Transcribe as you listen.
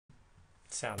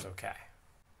Sounds okay.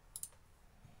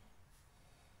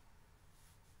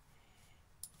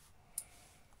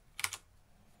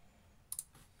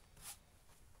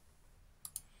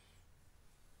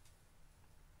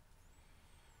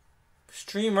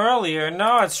 Stream earlier?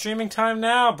 No, it's streaming time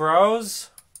now, bros.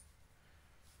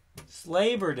 It's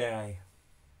Labor Day.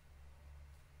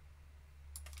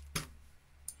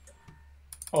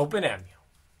 OpenMU.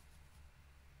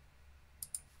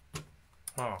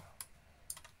 Oh.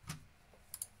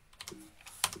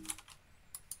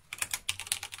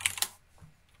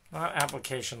 Not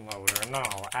application loader, no,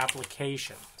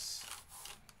 applications.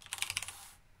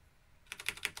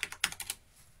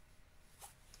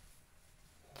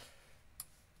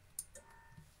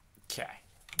 Okay,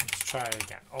 let's try it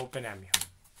again. OpenMU.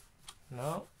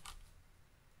 No.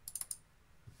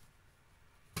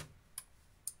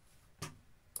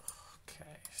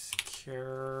 Okay, security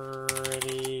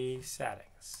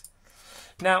settings.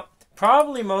 Now,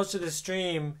 probably most of the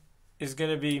stream is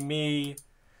going to be me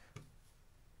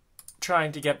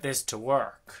trying to get this to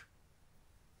work.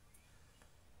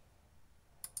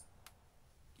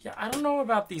 Yeah, I don't know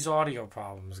about these audio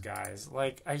problems, guys.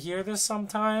 Like, I hear this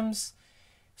sometimes,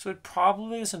 so it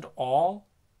probably isn't all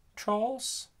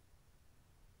trolls.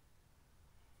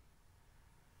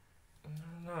 I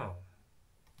don't know.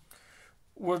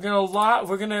 We're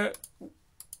gonna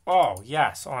oh,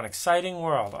 yes, on Exciting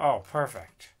World. Oh,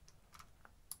 perfect.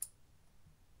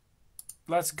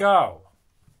 Let's go.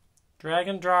 Drag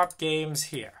and drop games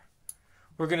here.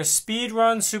 We're gonna speed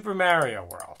run Super Mario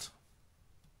World.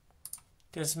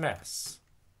 Dismiss.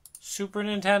 Super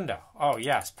Nintendo. Oh,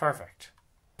 yes, perfect.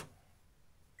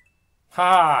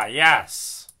 Ha,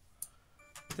 yes.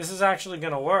 This is actually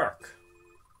gonna work.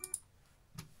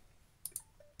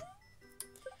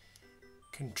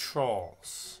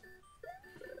 Controls.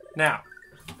 Now,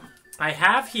 I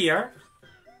have here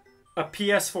a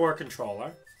PS4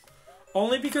 controller,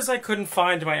 only because I couldn't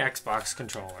find my Xbox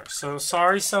controller. So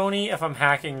sorry, Sony, if I'm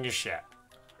hacking your shit.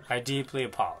 I deeply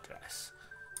apologize.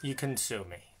 You can sue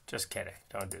me. Just kidding.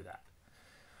 Don't do that.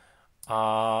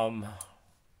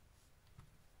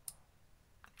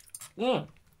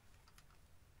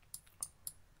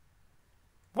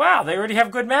 Wow, they already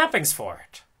have good mappings for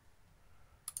it.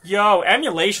 Yo,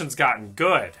 emulation's gotten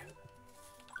good.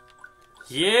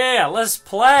 Yeah, let's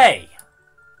play.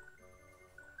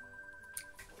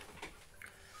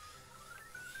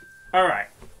 Alright.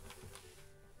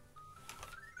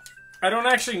 I don't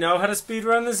actually know how to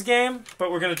speedrun this game,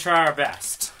 but we're going to try our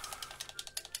best.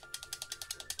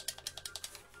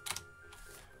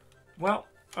 Well,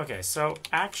 okay, so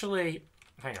actually,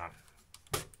 hang on.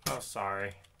 Oh,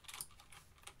 sorry.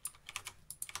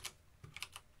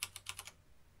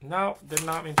 No, did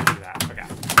not mean to do that.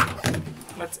 Okay.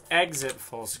 Let's exit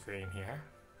full screen here.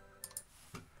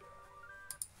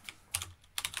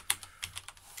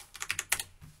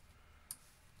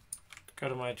 Go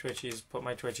to my Twitchies, put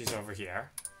my Twitchies over here.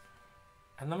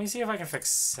 And let me see if I can fix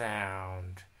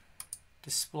sound.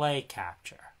 Display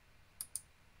capture.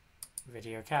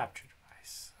 Video capture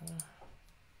device.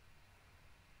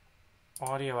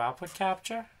 Audio output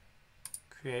capture.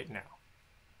 Create now.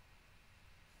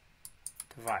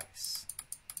 Device.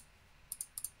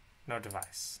 No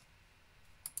device.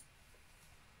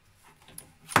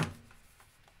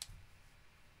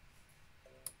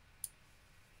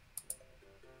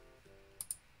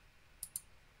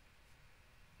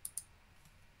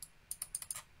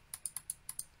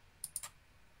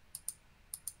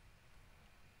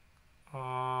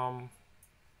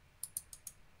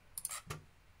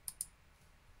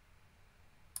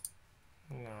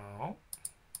 No.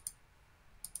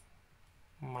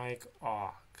 Mic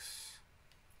aux.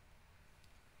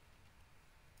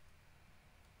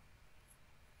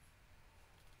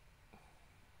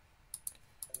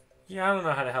 Yeah, I don't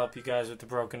know how to help you guys with the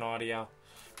broken audio.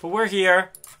 But we're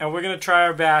here, and we're going to try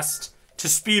our best to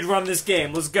speed run this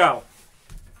game. Let's go.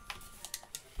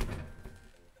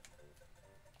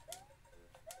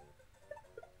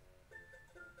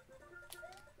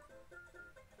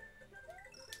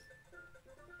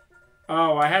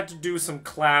 Oh, I had to do some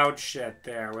cloud shit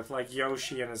there with like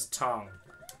Yoshi and his tongue.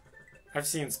 I've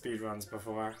seen speedruns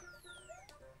before.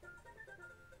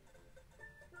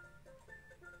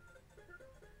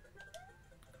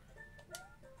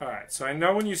 Alright, so I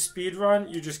know when you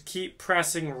speedrun, you just keep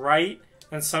pressing right,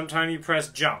 and sometimes you press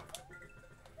jump.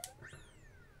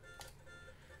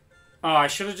 Oh, I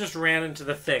should have just ran into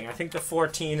the thing. I think the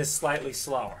 14 is slightly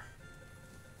slower.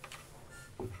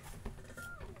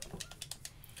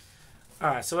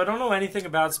 Alright, so I don't know anything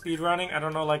about speedrunning. I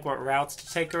don't know like what routes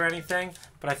to take or anything,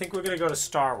 but I think we're going to go to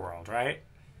Star World, right?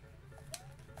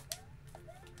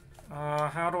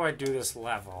 How do I do this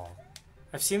level?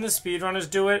 I've seen the speedrunners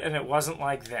do it, and it wasn't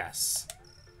like this.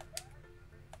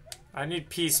 I need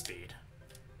P-speed.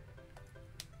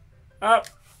 Oh!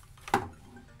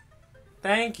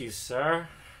 Thank you, sir.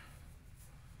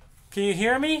 Can you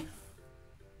hear me?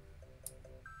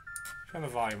 Turn the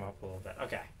volume up a little bit.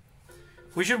 Okay.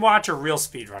 We should watch a real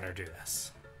speedrunner do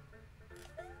this.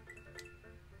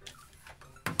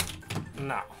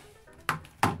 No.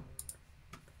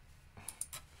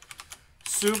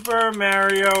 Super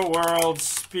Mario World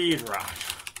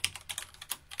speedrun.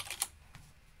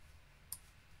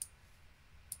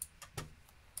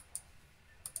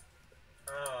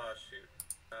 Oh, shoot.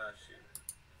 Shoot.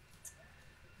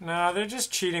 No, they're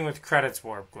just cheating with credits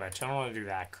warp glitch. I don't want to do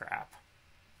that crap.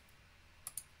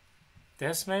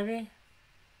 This, maybe?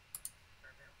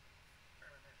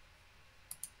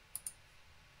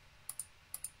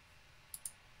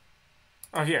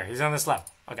 Oh, here. He's on this level.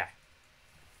 Okay.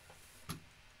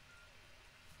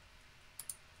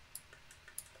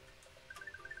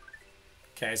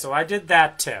 Okay, so I did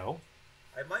that too.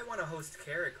 I might want to host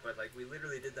Carrick, but like we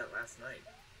literally did that last night.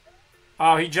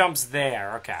 Oh, he jumps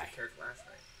there. Okay. Carrick last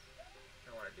night. I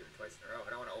don't want to do it twice in a row. I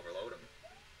don't want to overload him.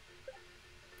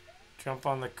 Jump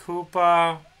on the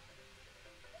Koopa.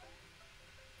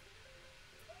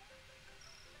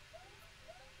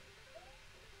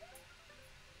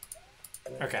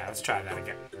 Okay, let's try that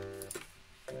again.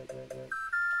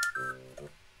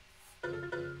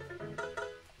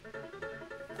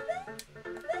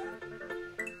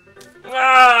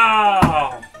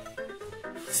 Oh!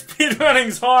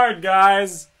 Speedrunning's hard,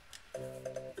 guys.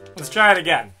 Let's try it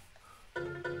again.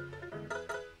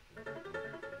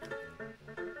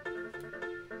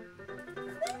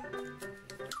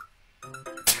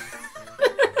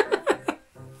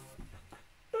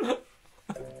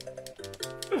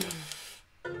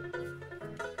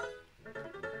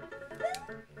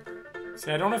 See,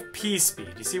 I don't have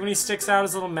P-speed. You see when he sticks out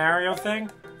his little Mario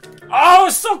thing? Oh,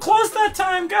 so close that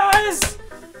time, guys!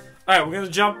 Alright, we're gonna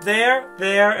jump there,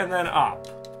 there, and then up.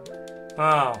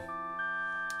 Oh.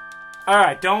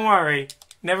 Alright, don't worry.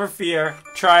 Never fear.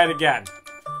 Try it again.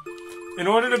 In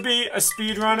order to be a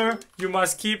speedrunner, you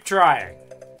must keep trying.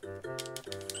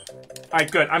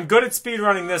 Alright, good. I'm good at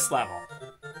speedrunning this level.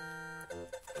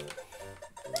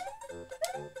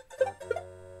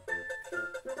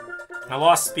 I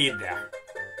lost speed there.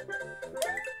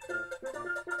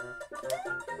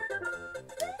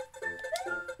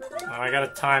 Oh, I gotta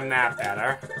time that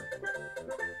better.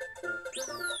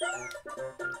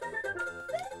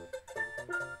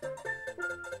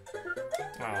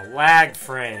 Oh, lag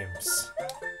frames.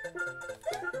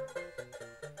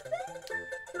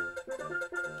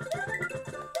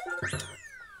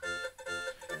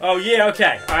 Oh yeah,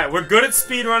 okay. Alright, we're good at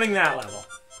speedrunning that level.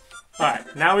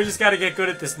 Alright, now we just gotta get good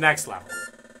at this next level.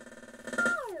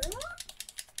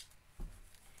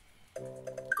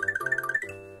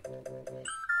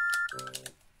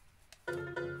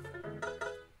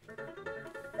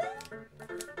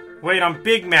 Wait, I'm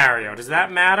Big Mario. Does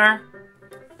that matter?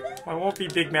 Well, I won't be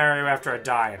Big Mario after I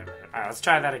die in a minute. Alright, let's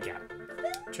try that again.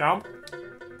 Jump.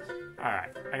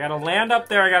 Alright, I gotta land up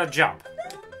there, I gotta jump.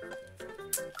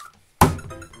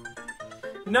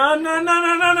 No, no, no,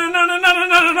 no, no, no, no, no, no, no,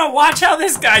 no, no, no. Watch how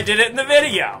this guy did it in the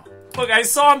video. Look, I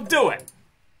saw him do it.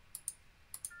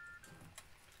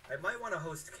 I might want to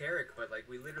host Carrick, but like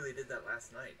we literally did that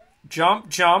last night. Jump,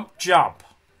 jump, jump.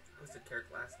 Hosted Carrick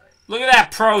last night. Look at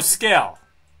that pro skill.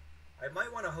 I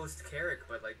might want to host Carrick,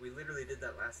 but like we literally did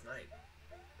that last night.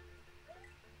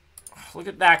 Look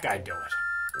at that guy do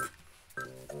it.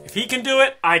 If he can do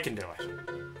it, I can do it.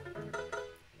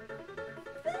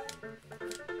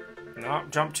 No,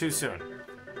 jump too soon.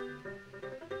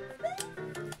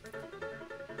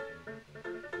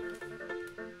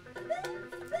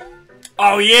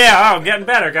 Oh yeah, oh, I'm getting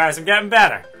better, guys. I'm getting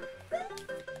better.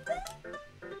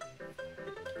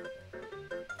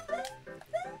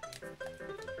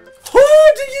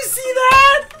 Oh, did you see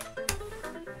that?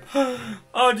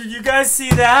 Oh, did you guys see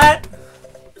that?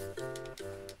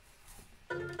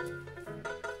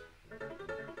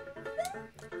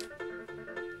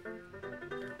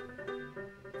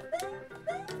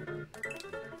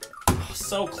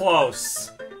 So close.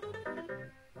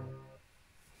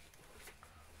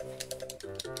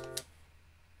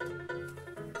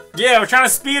 Yeah, we're trying to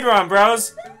speedrun,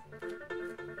 bros.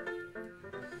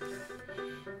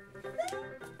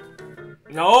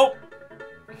 Nope.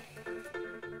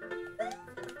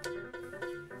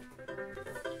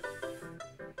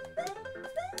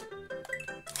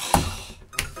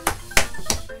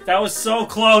 That was so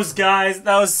close, guys.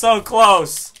 That was so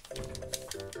close.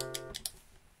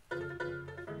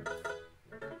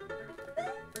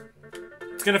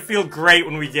 It's gonna feel great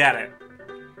when we get it.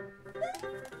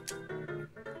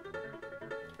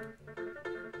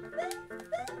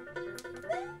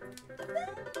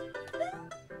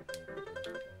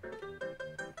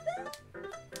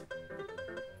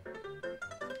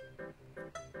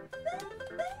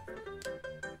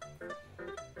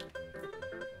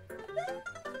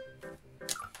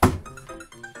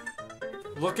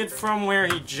 Look at from where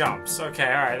he jumps. Okay,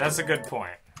 alright, that's a good point.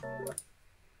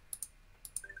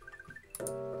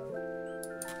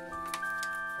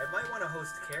 I might want to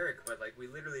host Carrick, but like we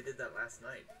literally did that last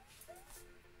night.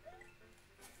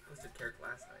 Hosted Carrick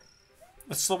last night.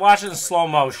 Let's watch it in slow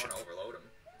motion. I don't want to overload him.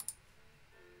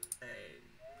 Hey.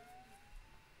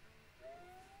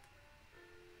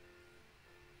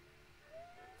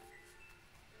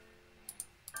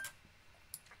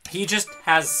 He just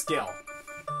has skill.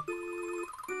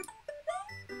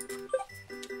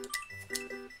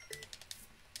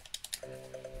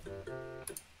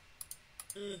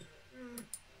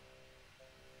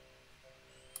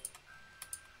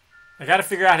 I gotta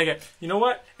figure out how to get... You know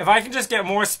what? If I can just get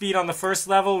more speed on the first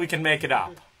level, we can make it up.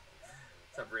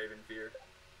 What's up, Raven Fear?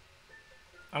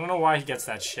 I don't know why he gets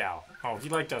that shell. Oh, he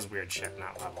like does weird shit in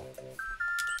that level.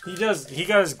 He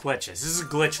got his glitches. This is a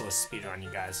glitchless speedrun,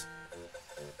 you guys.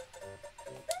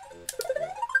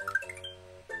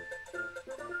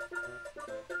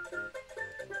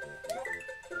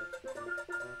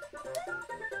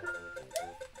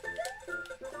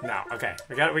 No, okay.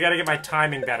 We gotta get my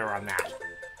timing better on that.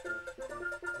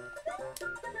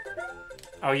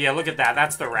 Oh yeah, look at that.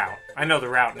 That's the route. I know the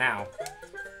route now.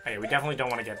 Hey, we definitely don't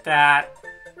want to get that.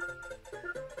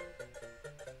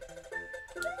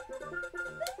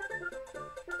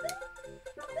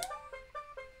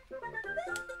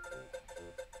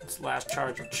 This last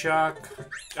charge of Chuck.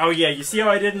 Oh yeah, you see how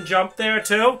I didn't jump there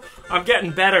too? I'm getting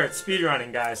better at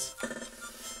speedrunning, guys.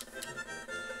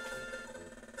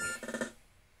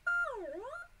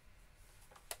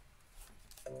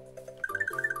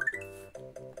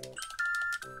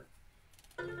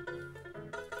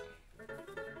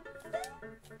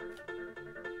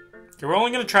 Okay, we're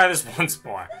only gonna try this once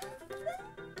more.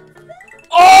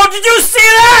 Oh, did you see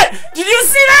that? Did you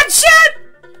see that shit?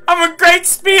 I'm a great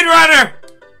speedrunner.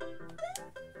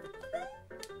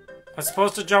 I'm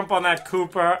supposed to jump on that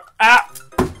Cooper. Ah!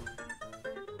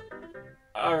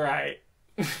 Alright.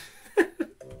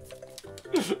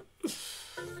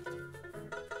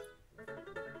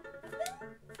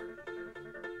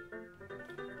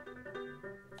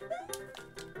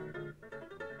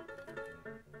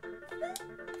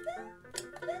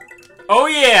 Oh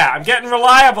yeah, I'm getting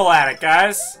reliable at it,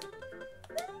 guys.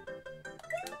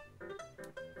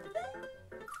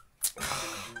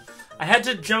 I had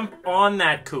to jump on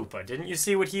that Koopa. Didn't you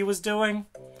see what he was doing?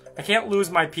 I can't lose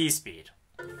my P-speed.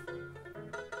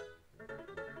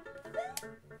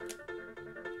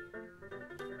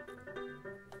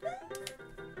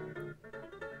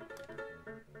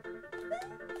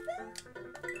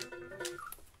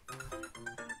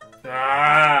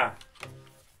 Ah!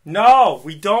 No,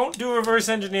 we don't do reverse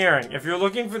engineering. If you're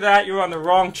looking for that, you're on the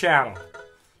wrong channel.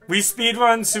 We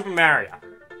speedrun Super Mario.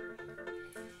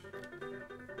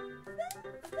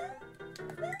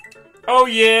 Oh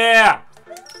yeah!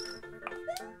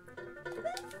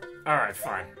 Alright,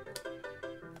 fine.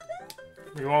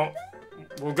 We won't...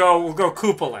 We'll go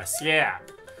Koopaless, yeah.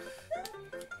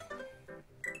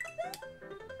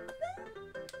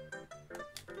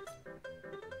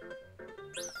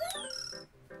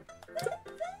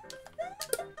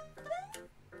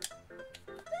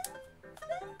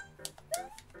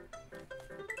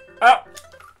 Oh!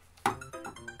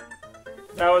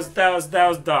 That was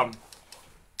dumb.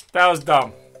 That was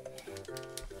dumb.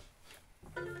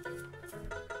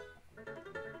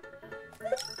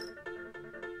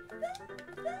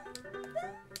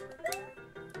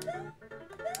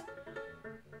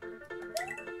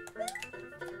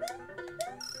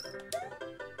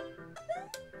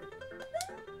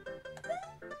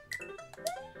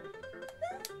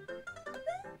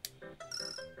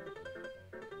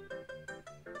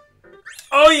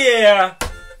 Oh yeah!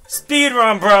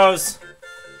 Speedrun, bros!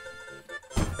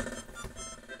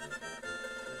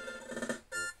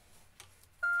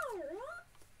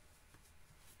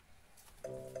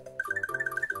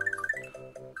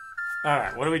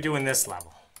 Alright, what do we do in this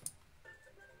level?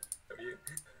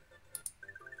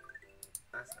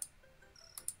 I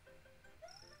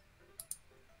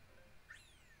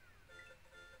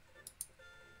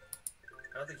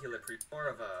don't think he'll appreciate more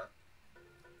of a...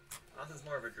 This is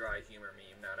more of a dry humor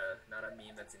meme, not a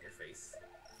meme that's in your face.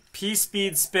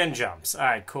 P-speed spin jumps.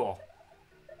 Alright, cool.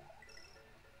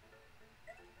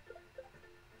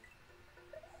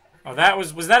 Oh,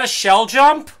 was that a shell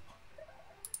jump?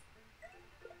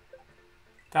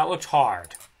 That looked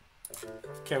hard.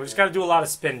 Okay, we just gotta do a lot of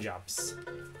spin jumps.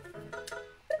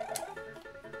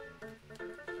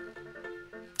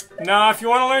 No, if you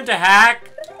want to learn to hack...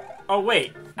 Oh,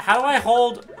 wait. How do I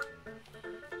hold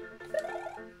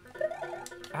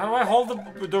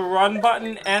the run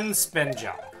button and spin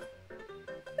jump?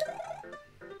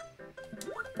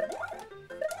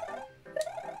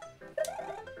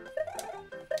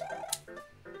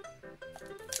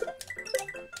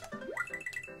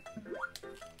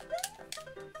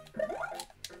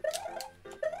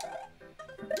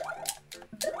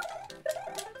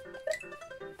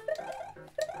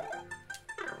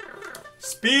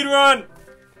 Speed run!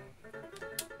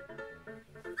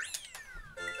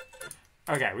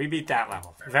 Okay, we beat that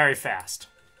level very fast.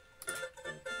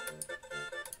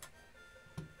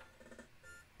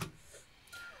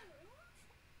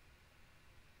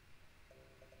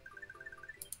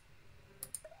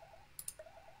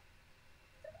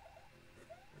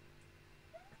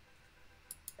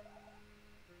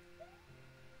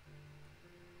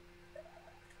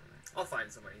 I'll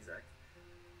find somebody, Zach.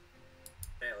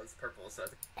 Yeah, it's purple, so...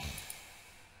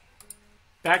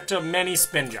 Back to mini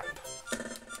spin jump.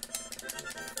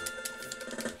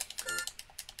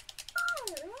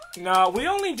 No, we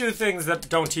only do things that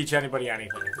don't teach anybody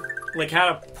anything. Like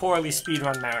how to poorly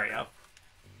speedrun Mario.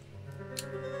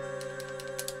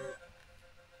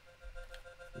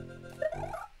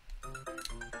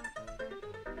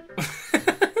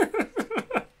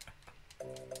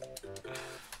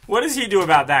 What does he do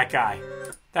about that guy?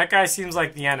 That guy seems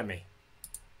like the enemy.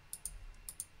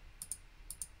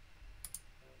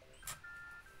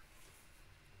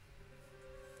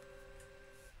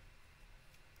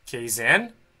 Okay, he's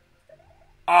in.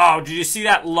 Oh, did you see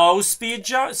that low spin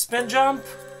jump?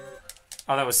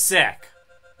 Oh, that was sick.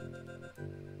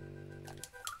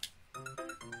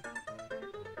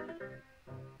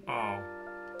 Oh.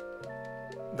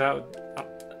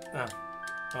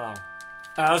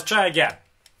 Let's try again.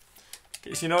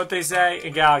 So you know what they say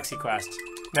in Galaxy Quest?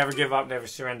 Never give up, never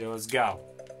surrender. Let's go.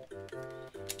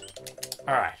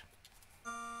 Alright.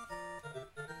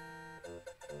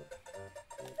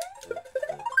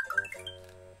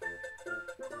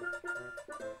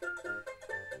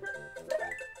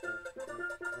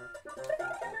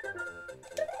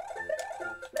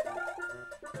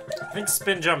 I think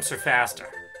spin jumps are faster.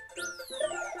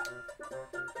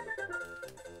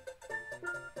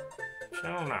 I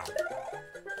don't know.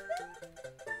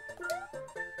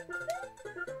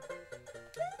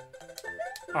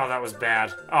 Oh, that was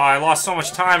bad. Oh, I lost so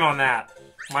much time on that.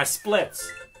 My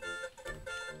splits.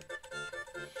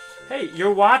 Hey,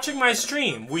 you're watching my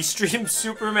stream. We stream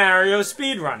Super Mario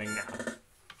speedrunning now.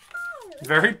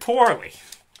 Very poorly.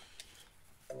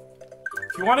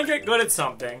 If you want to get good at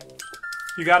something,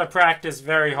 you gotta practice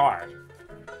very hard.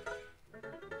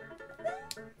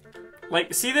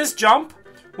 Like, see this jump?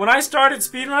 When I started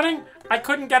speedrunning, I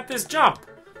couldn't get this jump.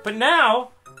 But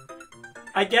now,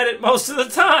 I get it most of the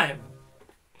time.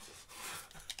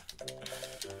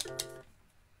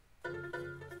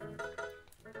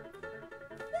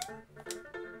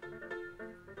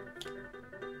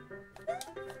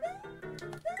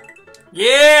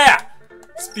 Yeah!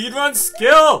 Speedrun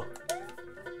skill!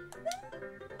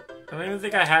 I don't even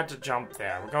think I had to jump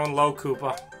there. We're going low,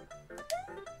 Koopa.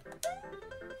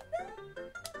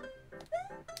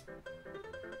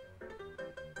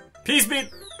 Peace beat!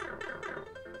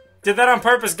 Did that on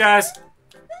purpose, guys.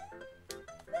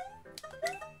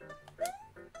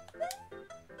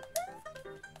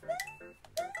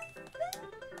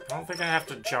 I don't think I have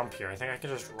to jump here. I think I can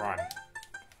just run.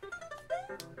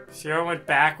 See how I went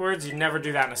backwards? You never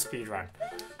do that in a speedrun.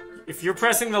 If you're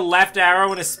pressing the left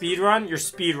arrow in a speedrun, you're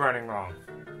speedrunning wrong.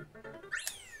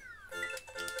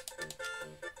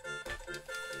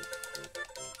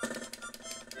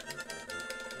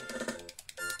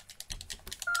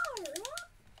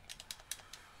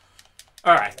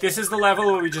 Alright, this is the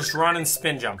level where we just run and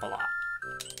spin jump a lot.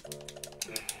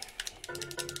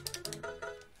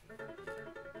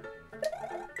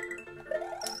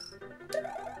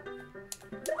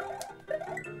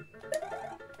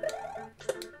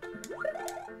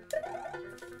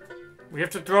 We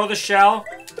have to throw the shell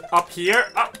up here.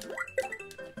 Up.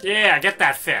 Yeah, get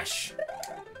that fish.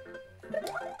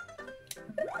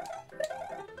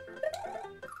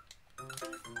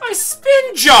 I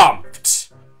spin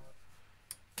jumped!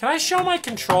 Can I show my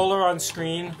controller on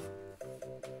screen?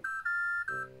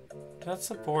 That's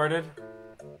supported.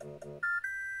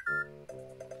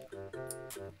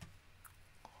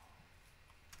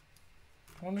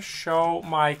 I want to show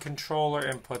my controller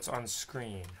inputs on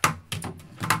screen.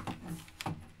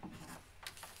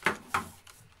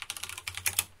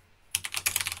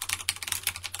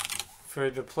 for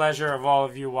the pleasure of all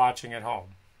of you watching at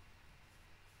home.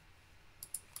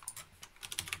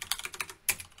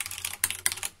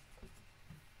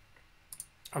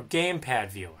 A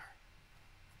gamepad viewer.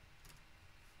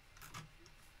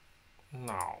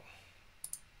 No.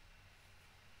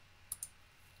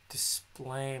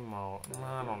 Display mode.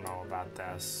 I don't know about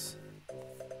this.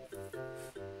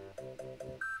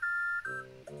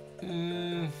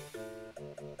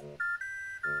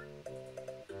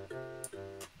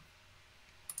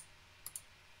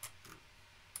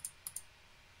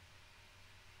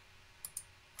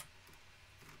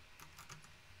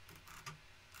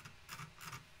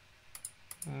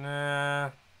 Nah.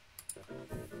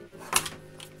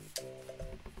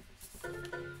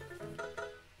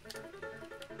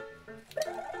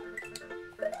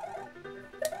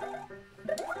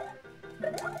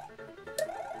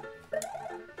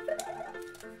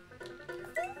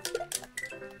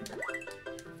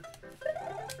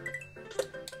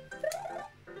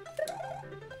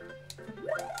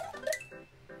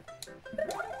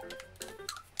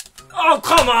 Oh,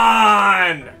 come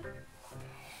on!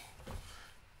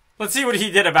 Let's see what he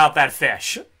did about that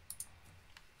fish. I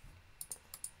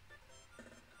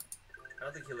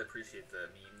don't think he'll appreciate the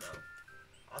meme though.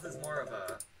 Oz is more of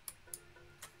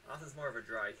a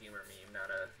dry humor meme,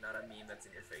 not a meme that's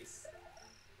in your face.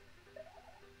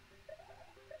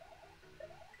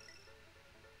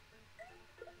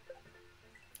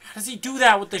 How does he do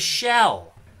that with the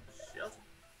shell? Shell?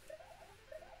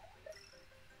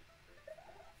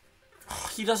 Oh,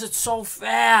 he does it so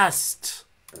fast.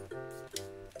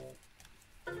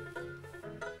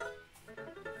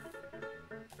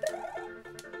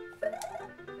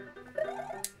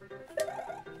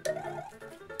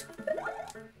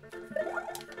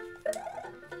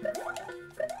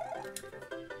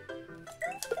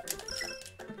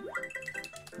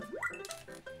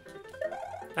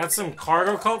 That's some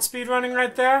cargo cult speedrunning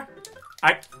right there.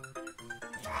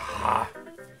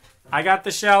 I got the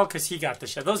shell because he got the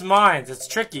shell. Those mines, it's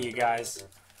tricky, you guys.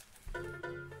 Oh,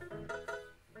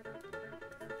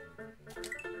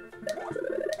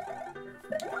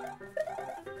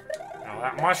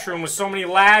 that mushroom with so many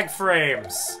lag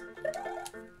frames.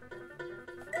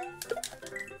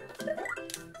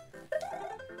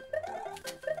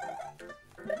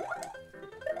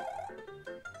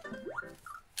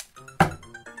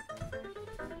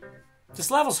 This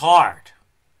level's hard.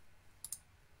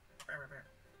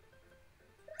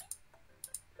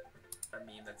 A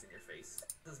meme that's in your face.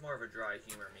 This is more of a dry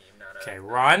humor meme, not a Okay, meme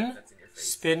run, that's in your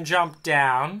face. spin jump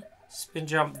down, spin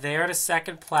jump there to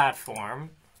second platform.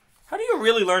 How do you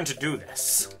really learn to do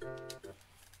this?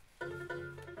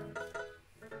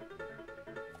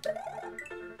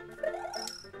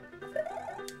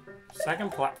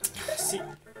 Second see.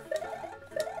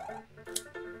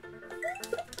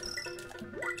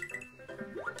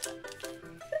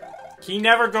 He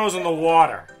never goes in the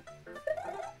water.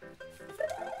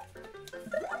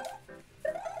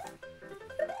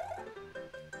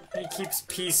 He keeps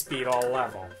P speed all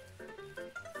level.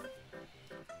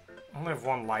 I only have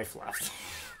one life left.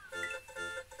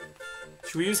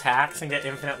 Should we use hacks and get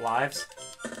infinite lives?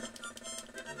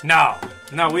 No.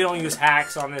 No, we don't use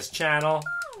hacks on this channel.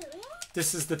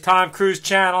 This is the Tom Cruise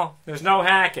channel. There's no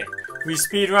hacking. We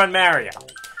speedrun Mario.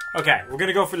 Okay, we're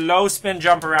gonna go for low spin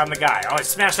jump around the guy. Oh,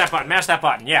 smash that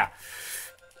button, yeah.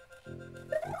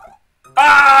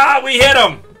 Ah, we hit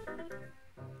him!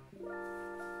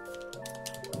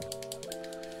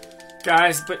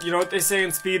 Guys, but you know what they say in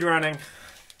speedrunning?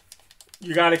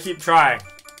 You gotta keep trying.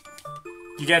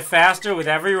 You get faster with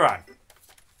every run.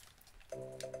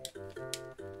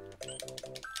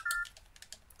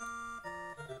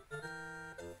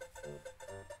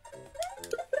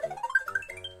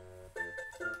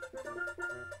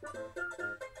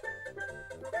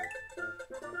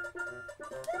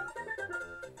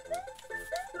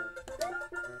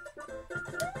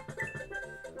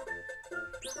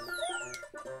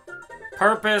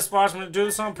 Purpose, watch me do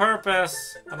this on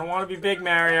purpose. I don't want to be Big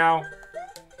Mario.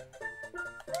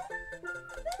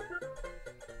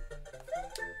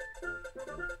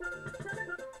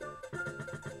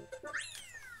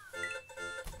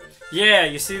 Yeah,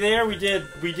 you see there, we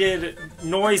did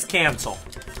noise cancel.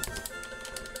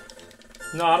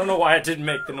 No, I don't know why it didn't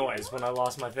make the noise when I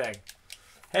lost my thing.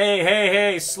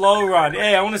 Hey, slow run.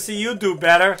 Hey, I want to see you do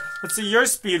better. Let's see your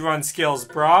speedrun skills,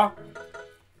 brah.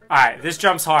 Alright, this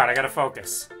jump's hard. I gotta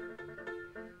focus.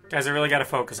 Guys, I really gotta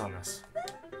focus on this.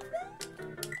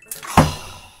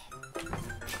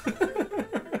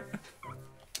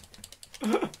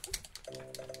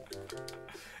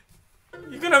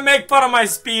 You're gonna make fun of my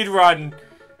speedrun.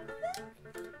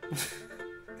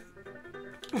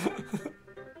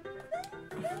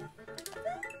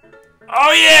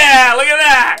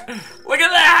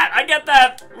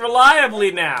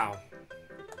 reliably now.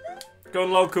 Going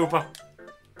low, Koopa.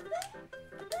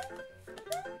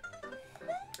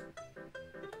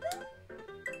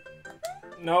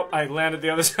 Nope, I landed the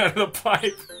other side of the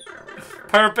pipe.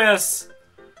 Purpose.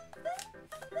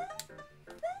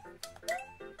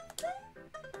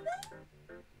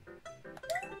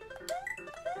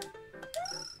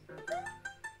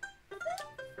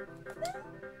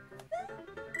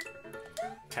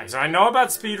 Okay, so I know about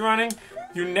speedrunning.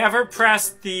 You never press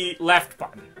the left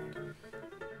button.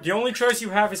 The only choice you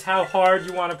have is how hard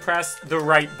you want to press the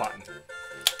right button.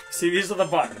 See, these are the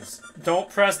buttons. Don't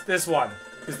press this one,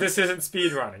 because this isn't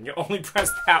speedrunning. You only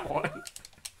press that one.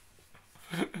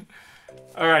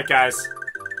 Alright, guys.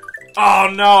 Oh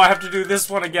no, I have to do this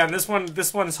one again. This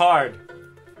one's hard.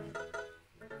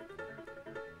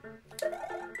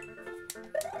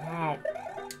 Oh.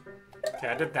 Okay,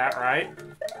 I did that right.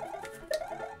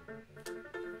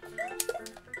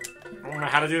 I don't know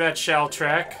how to do that shell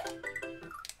trick.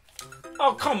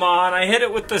 Oh, come on. I hit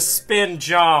it with the spin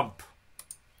jump.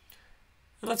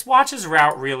 Let's watch his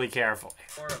route really carefully.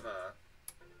 This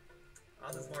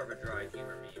is more of a dry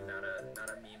humor meme, not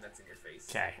a meme that's in your face.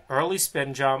 Okay, early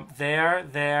spin jump. There,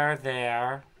 there,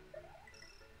 there.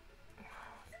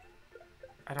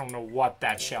 I don't know what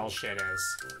that shell shit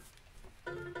is.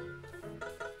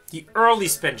 The early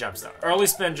spin jumps, though. Early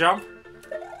spin jump.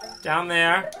 Down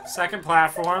there. Second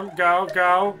platform. Go,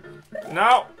 go.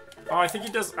 No. Oh, I think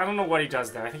he does. I don't know what he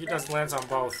does there. I think he does lands on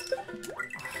both.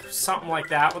 Something like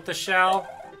that with the shell.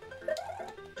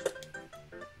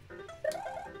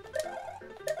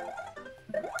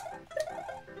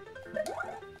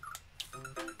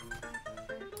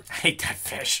 I hate that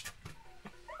fish.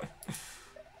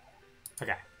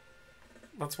 Okay.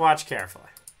 Let's watch carefully.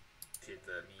 Shit,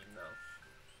 the meme though.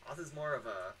 This is more of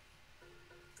a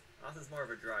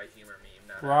dry humor meme,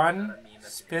 not Run. not a meme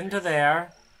that's Spin to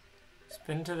there.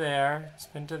 Spin to there.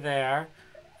 Spin to there.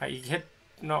 Alright, you hit.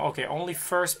 No, okay, only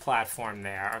first platform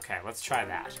there. Okay, let's try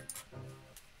that.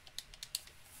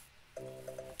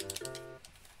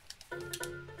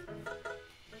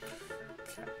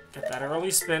 Get that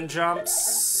early spin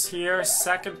jumps here.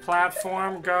 Second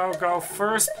platform. Go, go.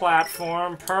 First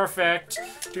platform. Perfect.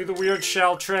 Do the weird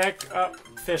shell trick. Oh,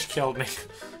 fish killed me.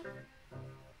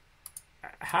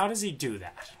 How does he do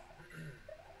that?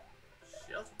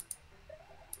 Shell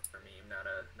meme,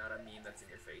 not a meme that's in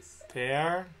your face.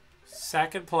 There.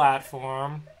 Second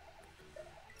platform.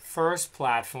 First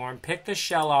platform. Pick the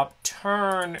shell up.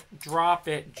 Turn. Drop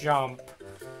it. Jump.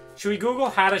 Should we Google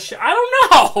how to I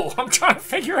don't know! I'm trying to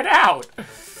figure it out.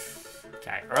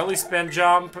 Okay, early spin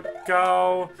jump.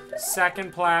 Go.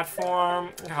 Second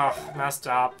platform. Oh, messed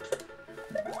up.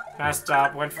 Messed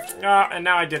up. Went for, oh, and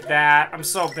now I did that. I'm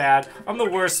so bad. I'm the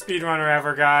worst speedrunner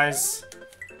ever, guys.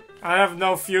 I have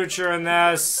no future in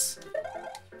this.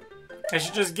 I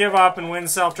should just give up and win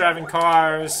self-driving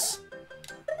cars.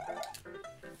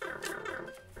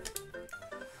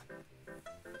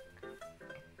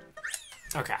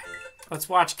 Okay, let's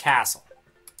watch Castle.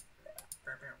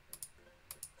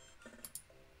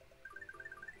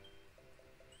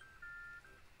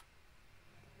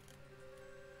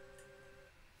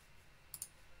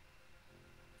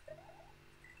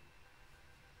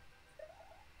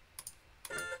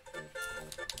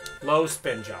 Low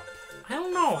spin jump. I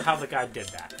don't know how the guy did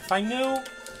that. If I knew...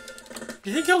 Do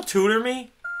you think he'll tutor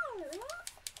me?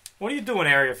 What are you doing,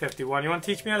 Area 51? You want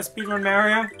to teach me how to speedrun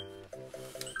Mario?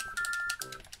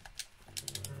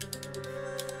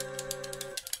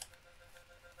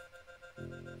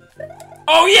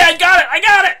 Oh yeah, I got it! I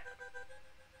got it!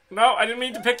 No, I didn't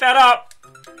mean to pick that up.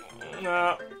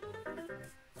 No.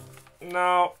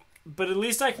 No. But at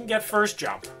least I can get first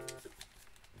jump.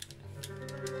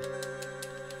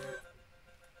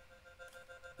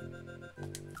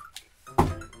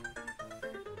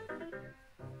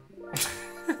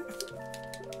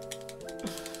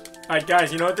 Alright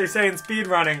guys, you know what they say in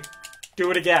speedrunning?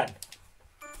 Do it again.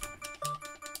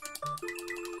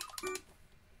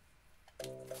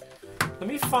 Let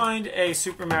me find a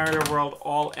Super Mario World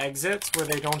all exits where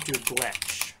they don't do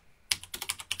glitch.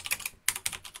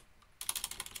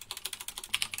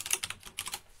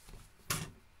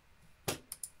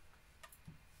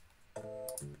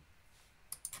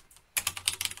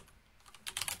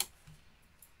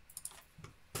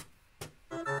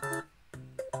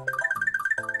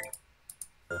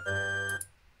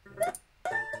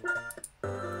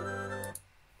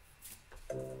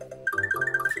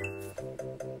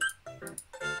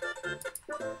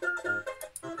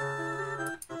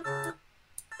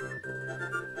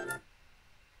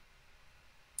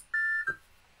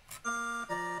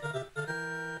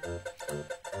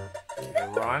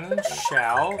 Run,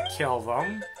 shell, kill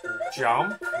them,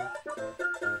 jump.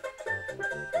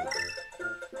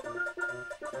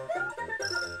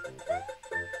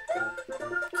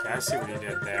 Okay, I see what he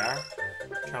did there.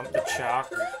 Jump the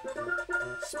chuck.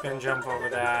 Spin jump over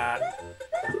that.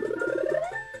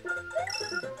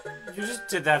 You just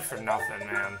did that for nothing,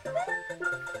 man.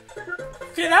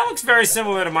 Okay, that looks very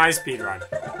similar to my speedrun.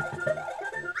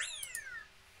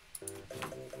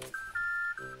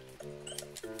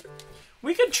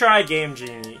 We could try Game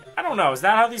Genie. I don't know, is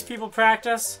that how these people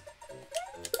practice?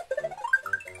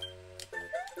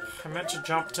 I meant to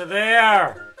jump to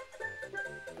there!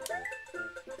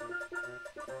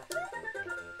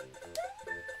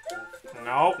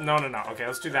 No, no, no, no. Okay,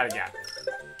 let's do that again.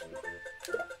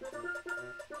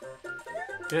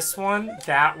 This one,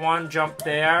 that one, jump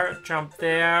there,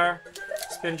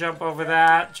 spin jump over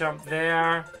that, jump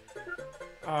there.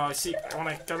 Oh, see,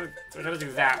 I gotta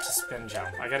do that to spin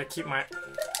jump. I gotta keep my...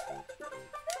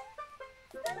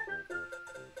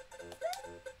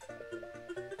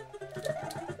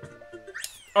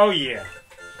 Oh yeah.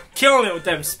 Killing it with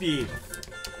them speed.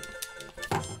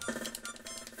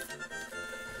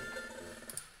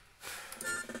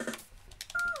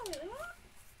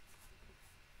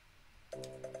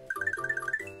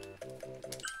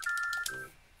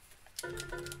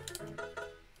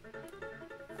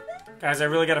 Guys, I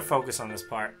really gotta focus on this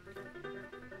part.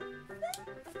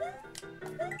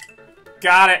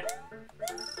 Got it!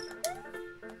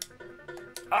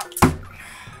 Oh.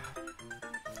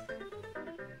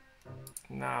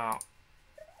 No.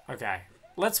 Okay.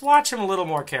 Let's watch him a little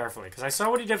more carefully, because I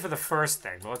saw what he did for the first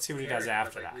thing, but let's see what he does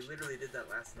after that. We literally did that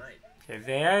last night. Okay,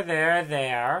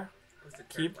 there.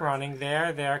 Keep running,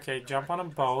 there. Okay, jump on them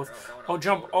both. Oh,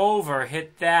 jump over,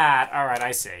 hit that. Alright,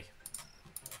 I see.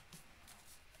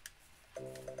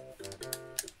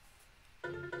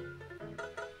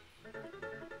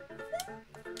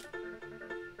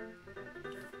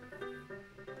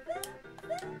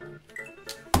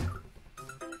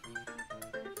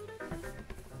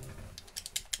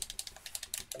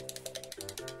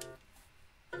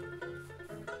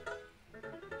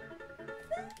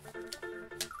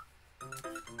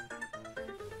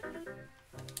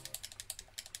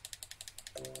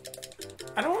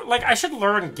 I should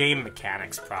learn game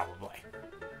mechanics, probably.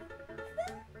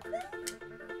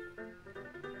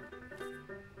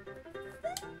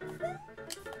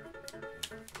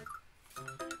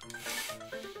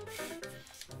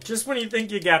 Just when you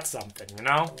think you get something, you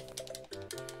know?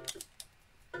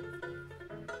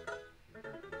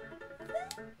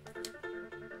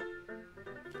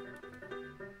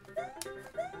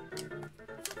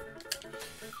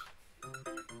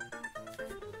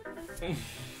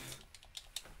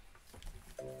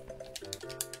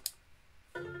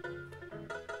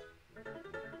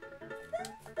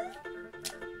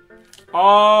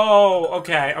 Oh,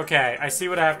 okay. I see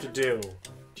what I have to do.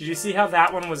 Did you see how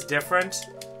that one was different?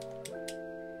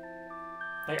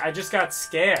 Like, I just got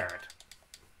scared.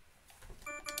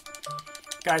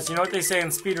 Guys, you know what they say in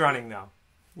speedrunning, though?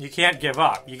 You can't give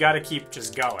up. You gotta keep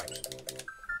just going.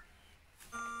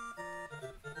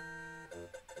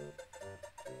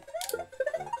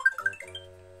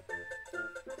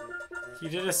 He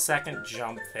did a second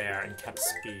jump there and kept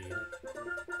speed.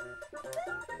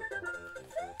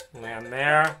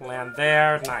 Land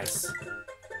there, nice.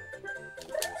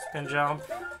 Spin jump.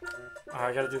 Oh,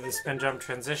 I gotta do the spin jump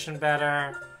transition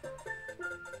better.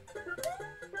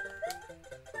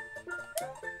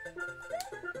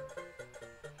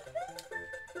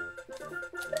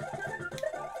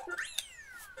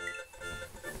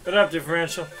 What up,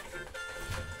 differential?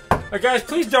 Guys,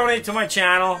 please donate to my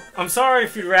channel. I'm sorry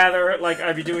if you'd rather, like,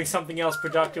 I'd be doing something else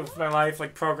productive with my life,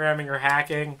 like programming or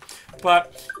hacking,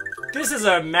 but this is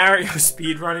a Mario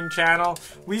speedrunning channel.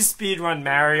 We speedrun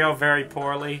Mario very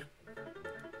poorly.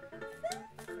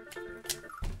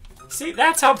 See,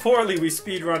 that's how poorly we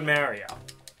speedrun Mario.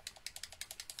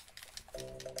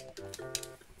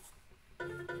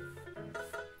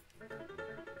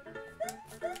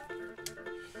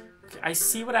 Okay, I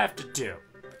see what I have to do.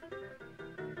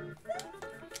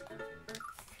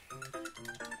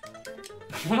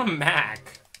 I want a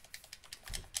Mac.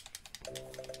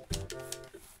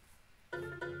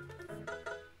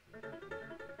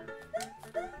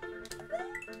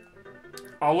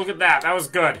 Oh, look at that. That was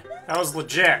good. That was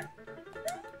legit.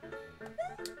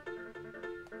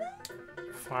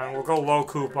 Fine, we'll go low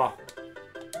Koopa.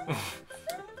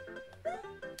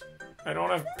 I don't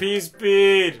have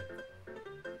P-Speed.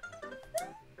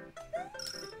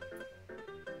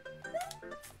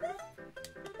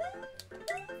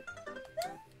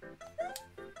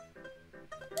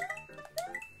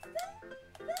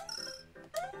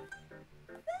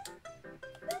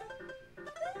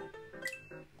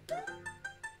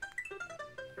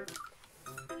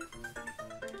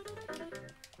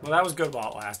 Well, that was good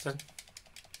while it lasted.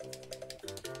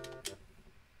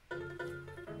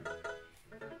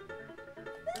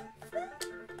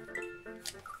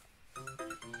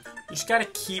 You just gotta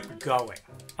keep going.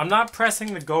 I'm not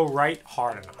pressing the go right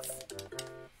hard enough.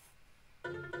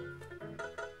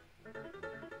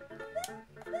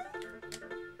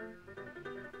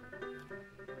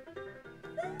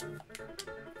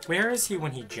 Where is he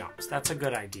when he jumps? That's a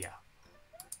good idea.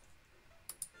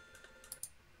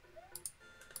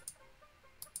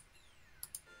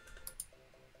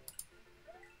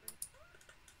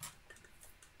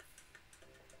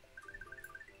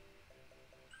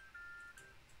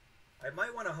 I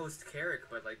might want to host Carrick,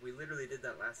 but like we literally did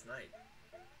that last night.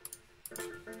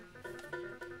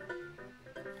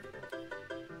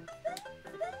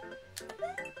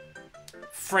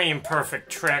 Frame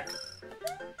perfect trick.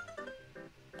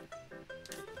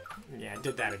 Yeah, I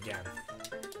did that again.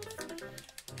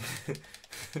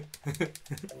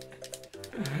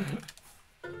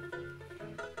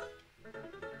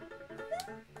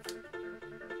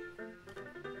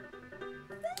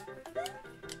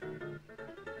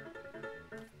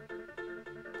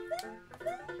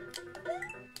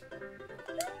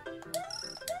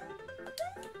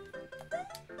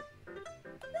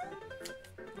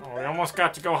 Oh, we almost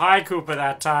got to go high Koopa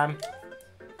that time.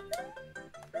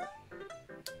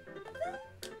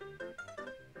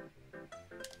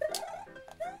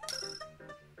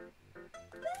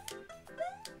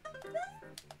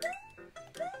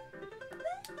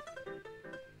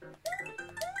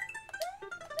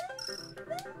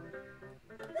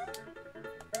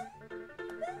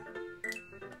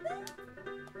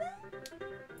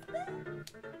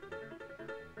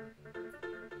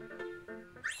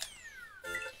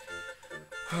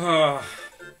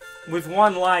 With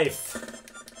one life.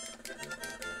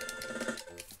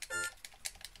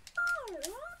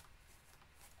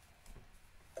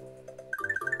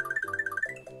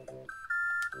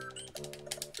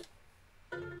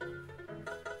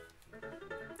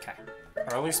 Okay.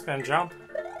 Early spin jump.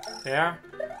 There.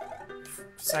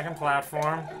 Second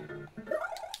platform.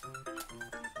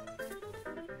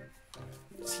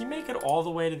 Does he make it all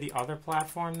the way to the other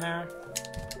platform there?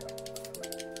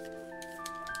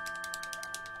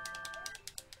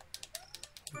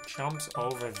 Jumps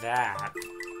over that.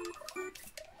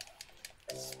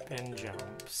 Spin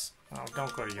jumps. Oh,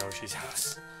 don't go to Yoshi's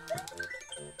house.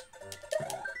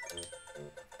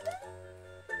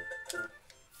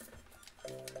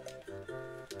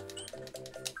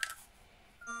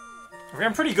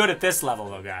 I'm pretty good at this level,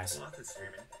 though, guys. Hotz is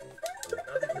streaming. I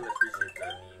don't think he'll appreciate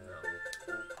that meme,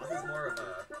 though. Hotz is more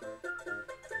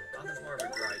of a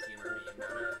dry humor meme,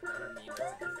 not a meme that's in your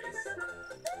face.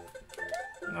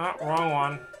 No, wrong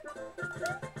one.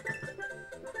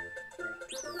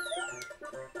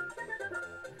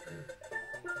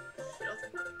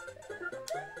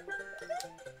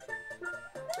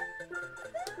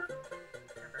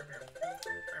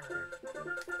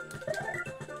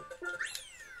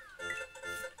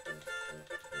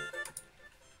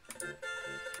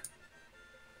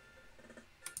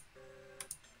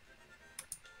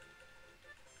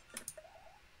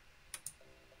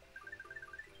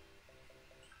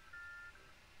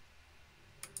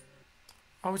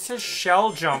 Oh, it says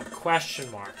shell jump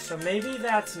question mark. So maybe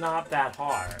that's not that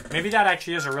hard. Maybe that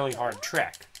actually is a really hard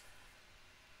trick.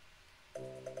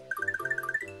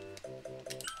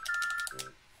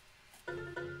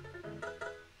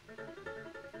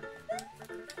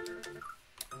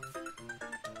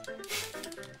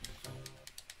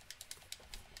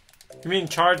 You mean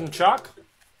Charge and Chuck?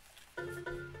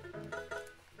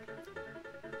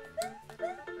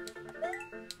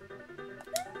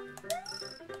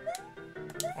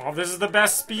 Oh, this is the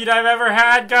best speed I've ever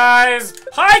had, guys!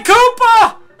 Hi,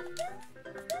 Koopa!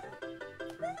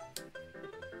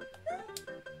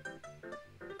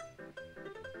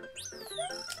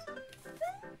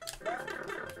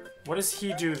 What does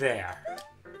he do there?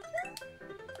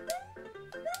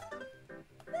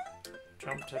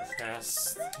 Jump to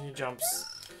this. He jumps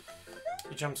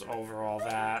over all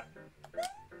that.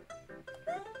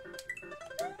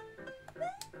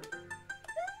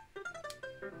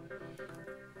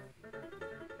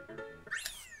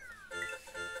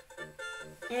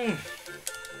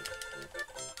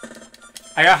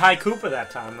 I got high Koopa that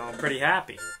time, though. I'm pretty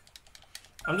happy.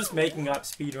 I'm just making up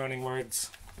speedrunning words.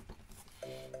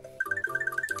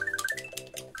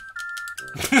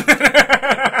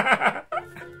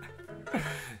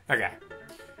 Okay.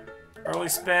 Early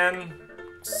spin.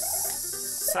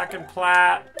 Second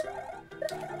plat.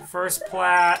 First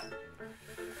plat.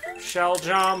 Shell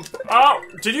jump. Oh!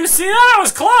 Did you see that? I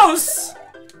was close!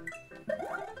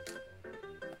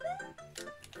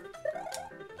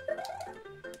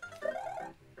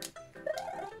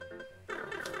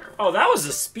 Oh, that was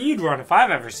a speed run if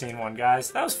I've ever seen one, guys.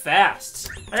 That was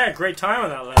fast. I had a great time on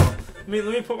that level. Let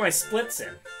me put my splits in.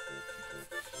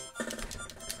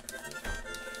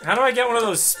 How do I get one of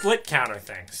those split counter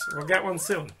things? We'll get one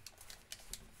soon.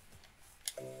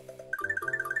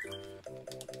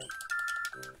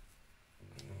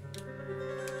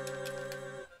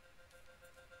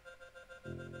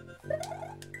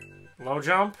 Low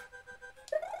jump.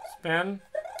 Spin.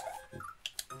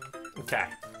 Okay.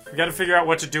 We gotta figure out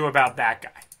what to do about that guy.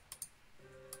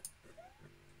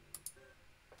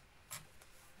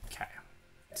 Okay.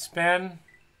 Spin.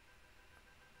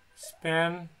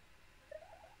 Spin.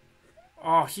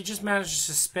 Oh, he just manages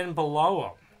to spin below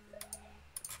him.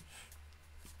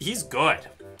 He's good.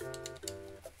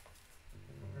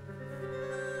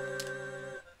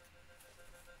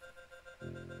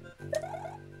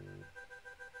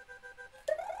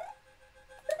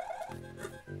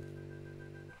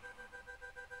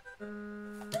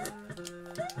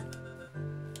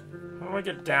 How do I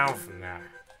get down from there?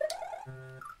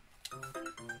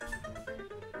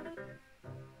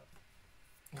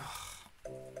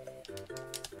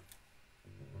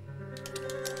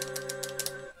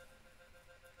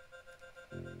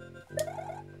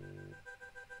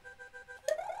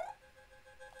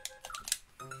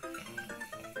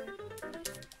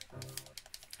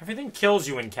 Everything kills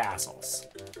you in castles.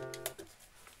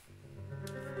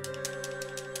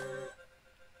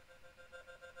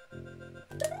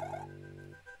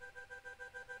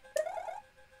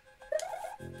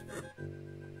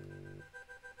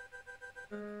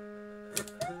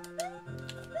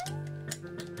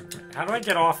 How do I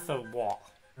get off the wall?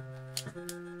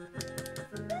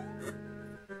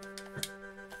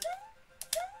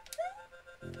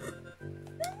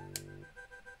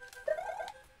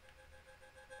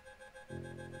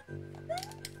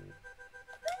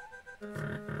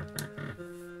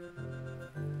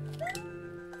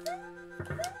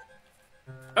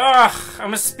 Ugh,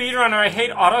 I'm a speedrunner. I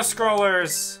hate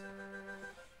auto-scrollers.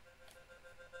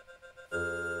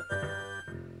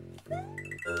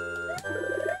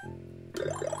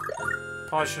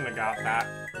 Probably shouldn't have got that.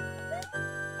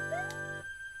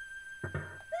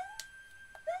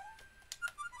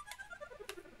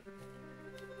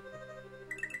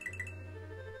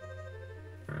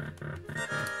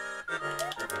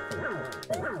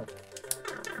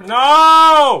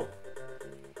 No!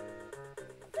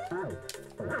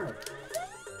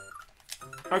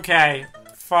 Okay,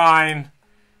 fine.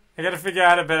 I gotta figure out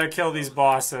how to better kill these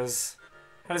bosses.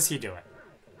 How does he do it?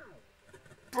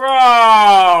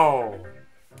 Bro!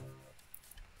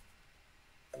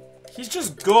 He's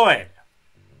just good.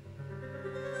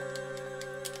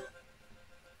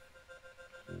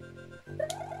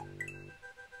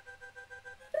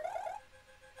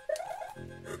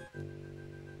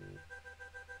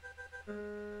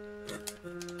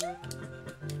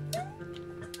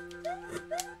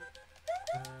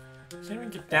 Can't even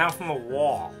get down from a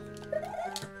wall.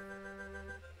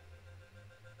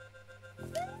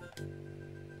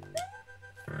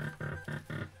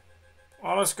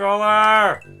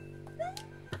 Auto-scroller!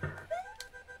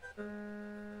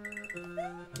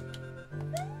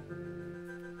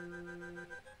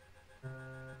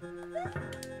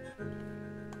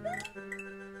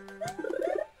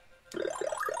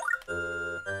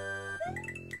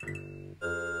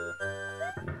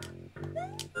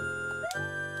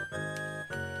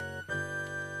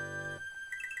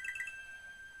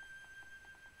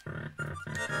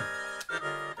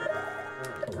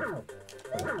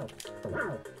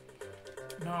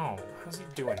 No, how's he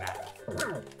doing that?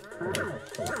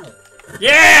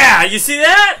 Yeah! You see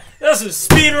that? That's some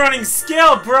speedrunning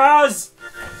skill, bros!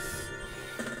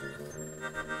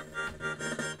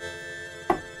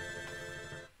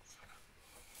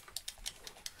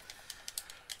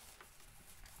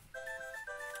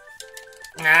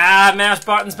 Ah, mash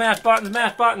buttons, mash buttons,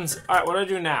 mash buttons. Alright, what do I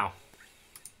do now?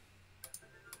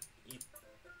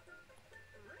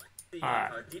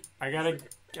 Alright, I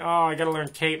gotta learn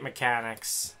cape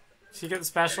mechanics. So you get the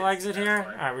special exit here?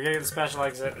 Alright, we gotta get the special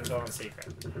exit and go in secret.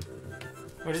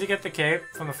 Where does he get the cape?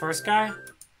 From the first guy?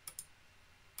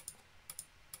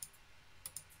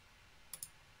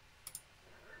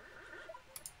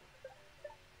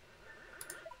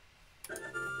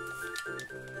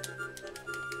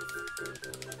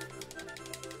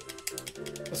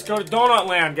 Let's go to Donut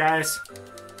Land, guys.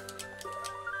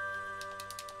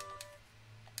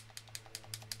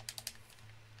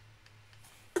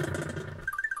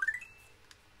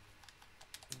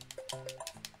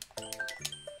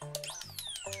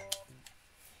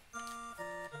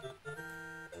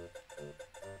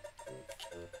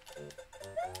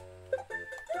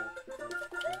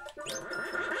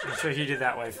 sure he did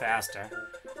that way faster.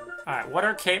 Alright, what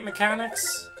are cape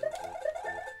mechanics?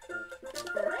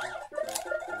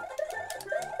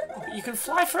 You can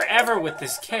fly forever with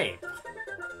this cape.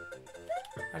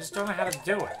 I just don't know how to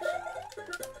do it.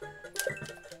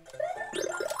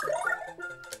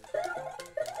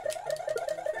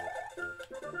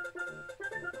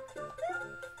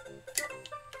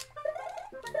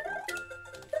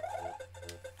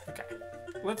 Okay,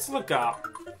 let's look up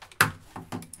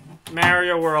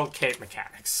Mario World cape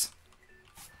mechanics.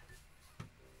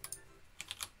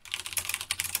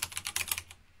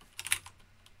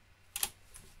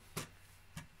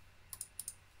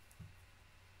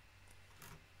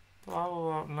 Blah,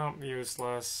 blah, blah. Nope,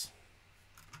 useless.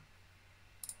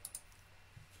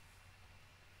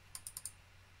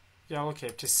 Yellow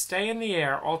cape. To stay in the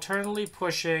air, alternately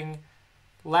pushing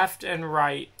left and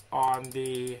right on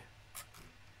the...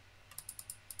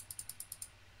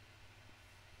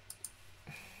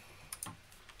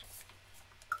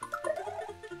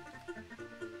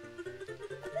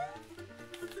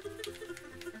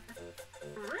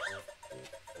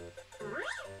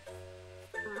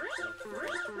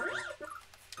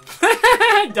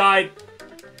 I died.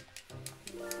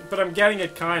 But I'm getting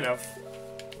it, kind of.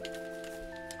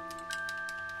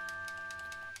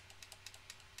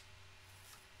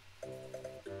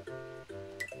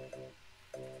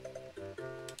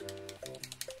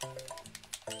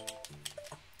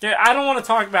 Yeah, I don't want to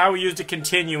talk about how we used to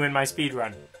continue in my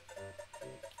speedrun.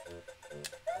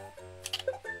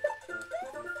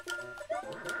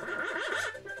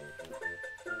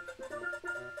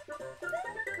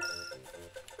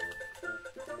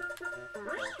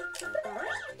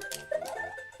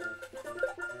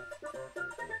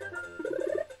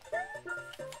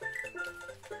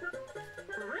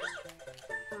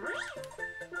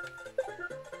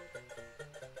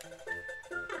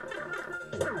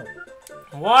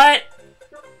 What?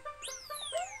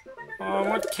 Oh, I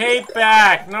want cape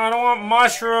back. No, I don't want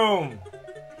mushroom.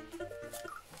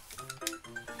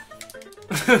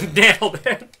 Nailed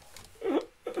it.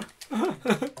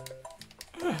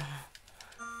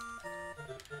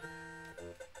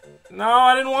 No,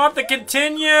 I didn't want the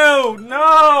continue.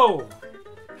 No.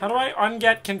 How do I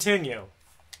unget continue?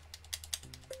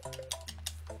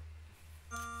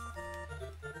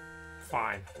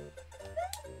 Fine.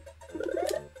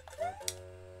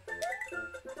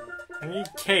 I need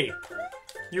cape.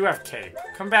 You have cape.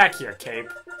 Come back here, cape.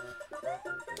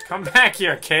 Come back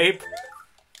here, cape.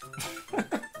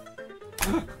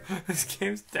 This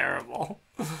game's terrible.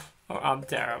 Oh, I'm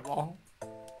terrible.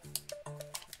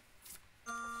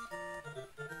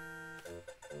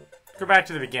 Go back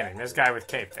to the beginning. There's a guy with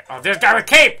cape there. Oh, there's a guy with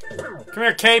cape! Come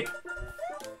here, cape!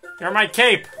 You're my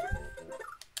cape!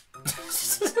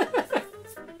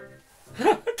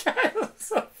 Okay, I'm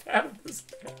so bad at this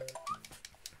game.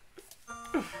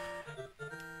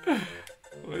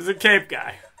 Who's the cape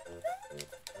guy?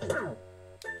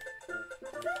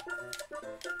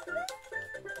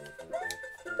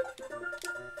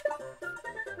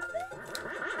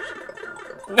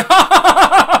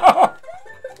 No!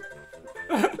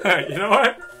 You know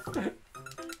what?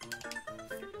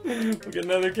 We'll get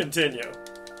another continue.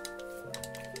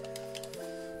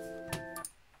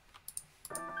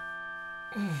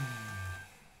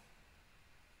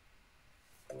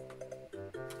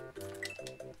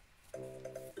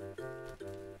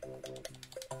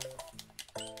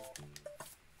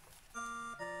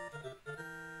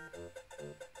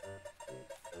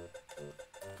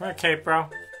 Come here, cape, bro.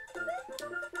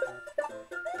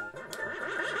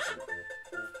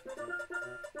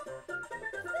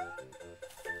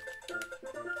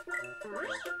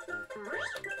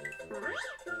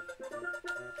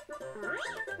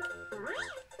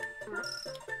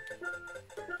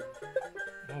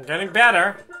 I'm getting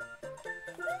better.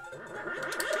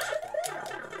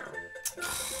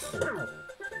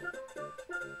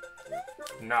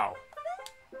 No.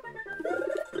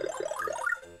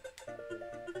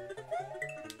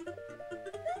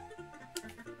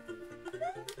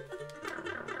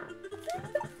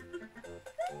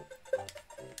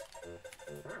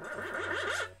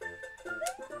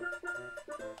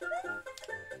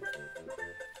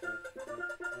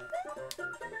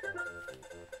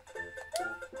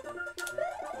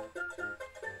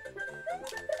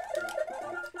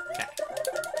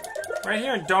 Right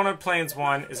here in Donut Plains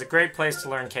 1 is a great place to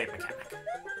learn cape mechanic.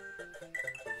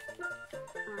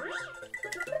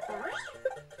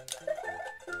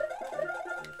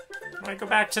 I might go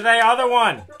back to the other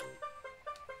one.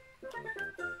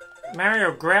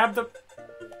 Mario, grab the...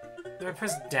 Did I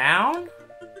press down?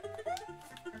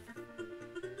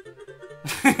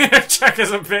 Check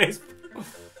as a base.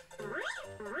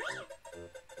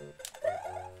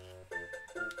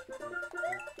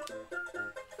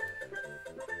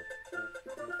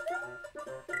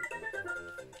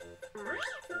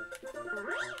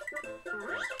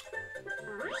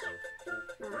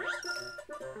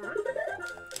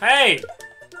 Hey!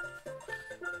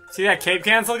 See that cape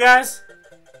cancel, guys?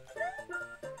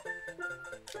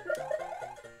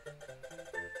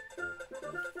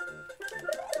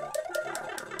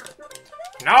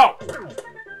 No!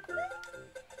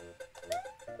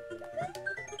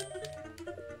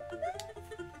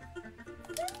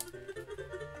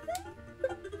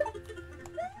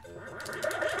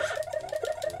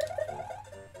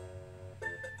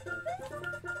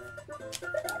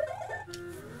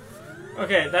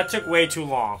 Okay, that took way too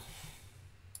long.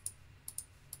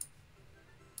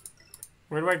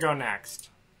 Where do I go next?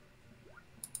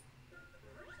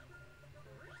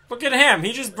 Look at him!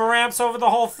 He just baramps over the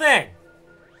whole thing!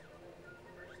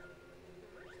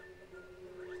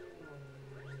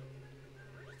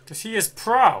 Because he is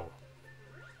pro.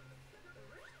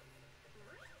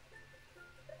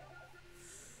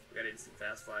 We got instant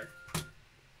fast fly.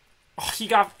 Oh, he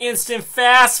got instant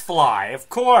fast fly. Of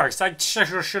course. I should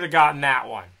have gotten that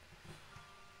one.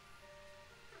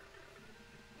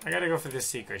 I gotta go for this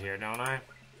secret here, don't I?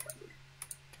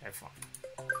 Okay, fine.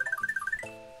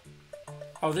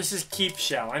 Oh, this is keep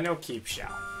shell. I know keep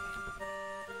shell.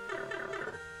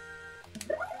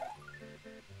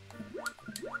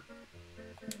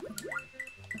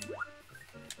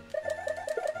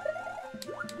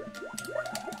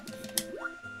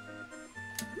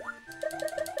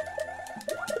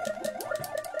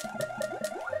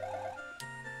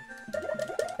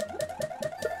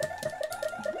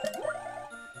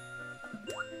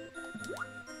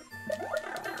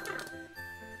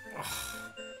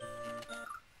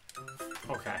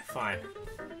 Okay, fine.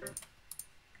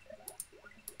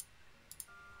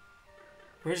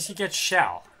 Where does he get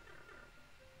shell?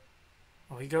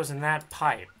 Oh, he goes in that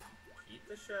pipe. Eat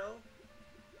the shell?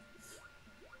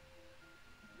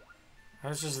 I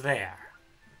was just there.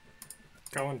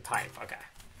 Go in pipe, okay.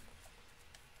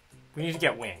 We need to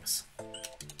get wings.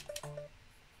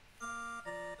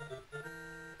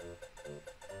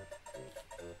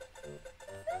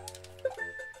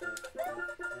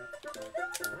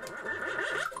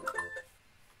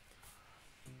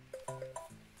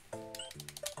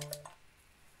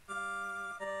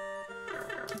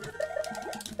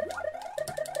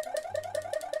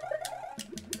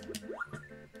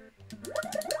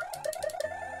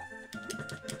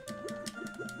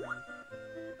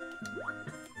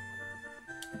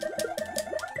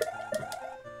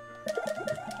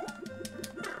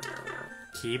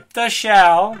 Keep the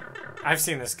shell. I've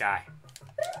seen this guy.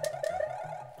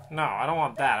 No, I don't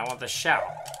want that. I want the shell.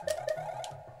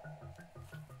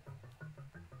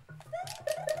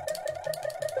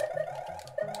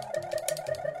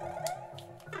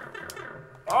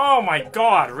 Oh my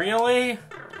god, really?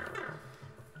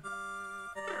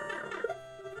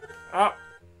 Oh,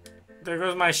 there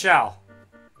goes my shell.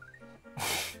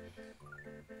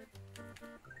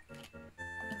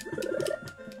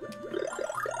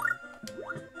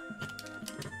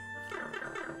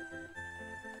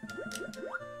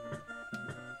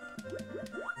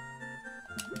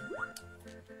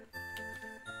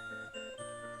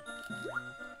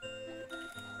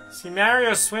 See,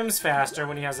 Mario swims faster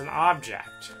when he has an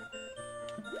object.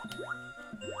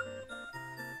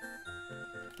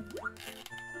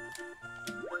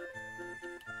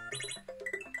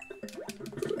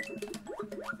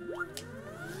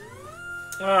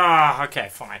 Ah, okay,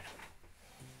 fine.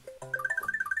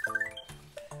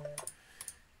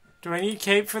 Do I need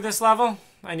cape for this level?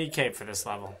 I need cape for this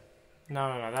level.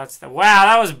 No, that's the... Wow,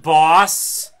 that was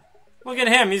boss! Look at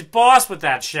him, he's boss with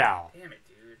that shell. Damn it,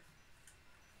 dude.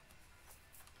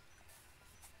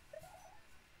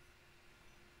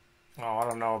 Oh, I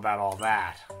don't know about all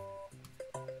that.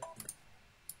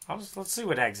 Let's see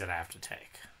what exit I have to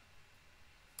take.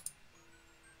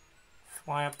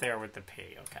 Fly up there with the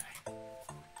P, okay.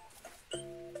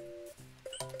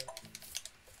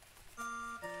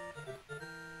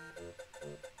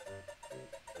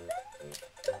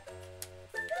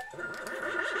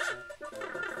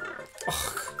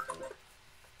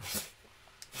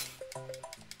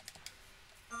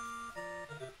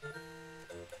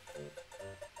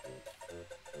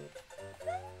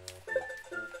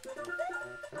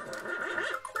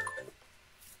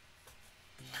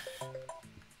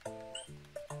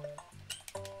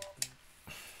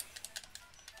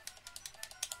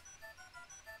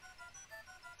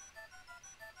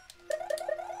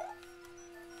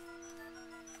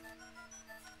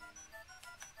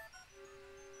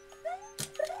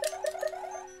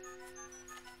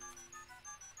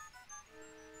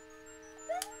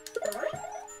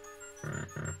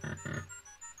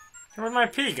 Where'd my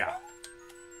P go?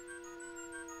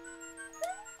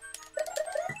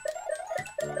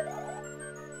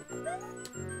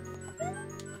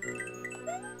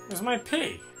 Where's my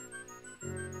P?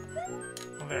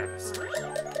 Oh, there it is.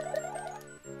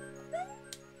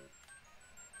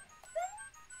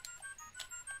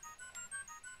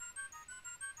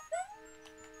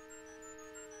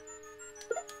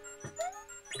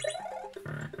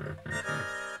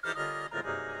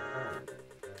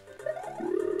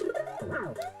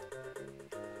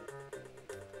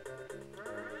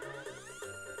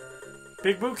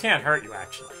 Big Boo can't hurt you,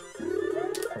 actually.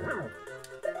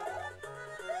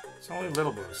 It's only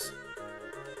little Boos.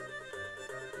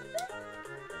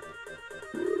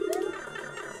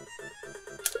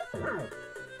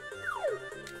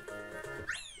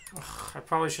 Ugh, I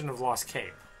probably shouldn't have lost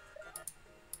Cape.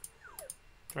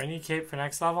 Do I need Cape for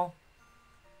next level?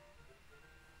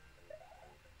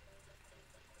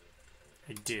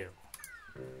 I do.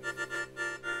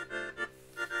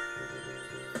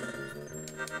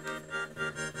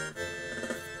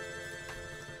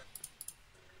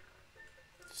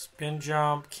 Spin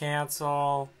jump,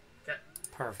 cancel. Okay.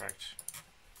 Perfect.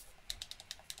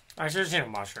 I should just need a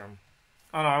mushroom.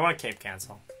 Oh no, I want a cape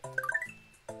cancel.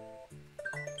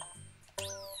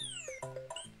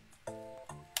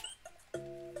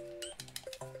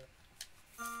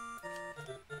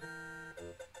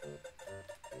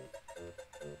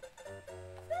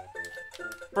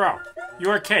 Bro, you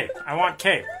are cape. I want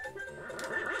cape.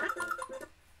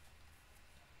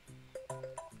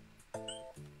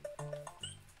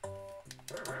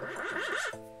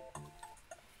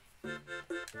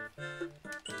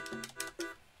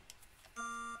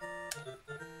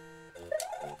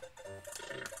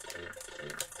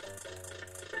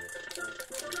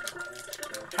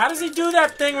 How does he do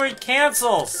that thing where he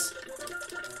cancels?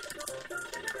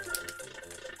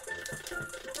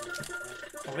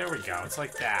 Oh, there we go. It's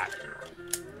like that.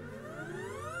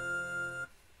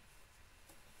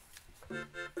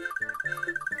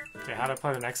 Okay, how to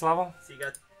play the next level? So you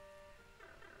got...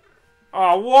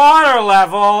 Oh, water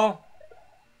level!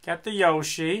 Get the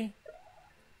Yoshi.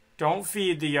 Don't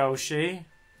feed the Yoshi.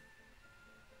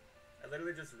 I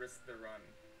literally just risked the run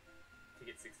to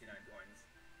get 69 coins.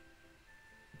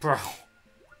 Bro.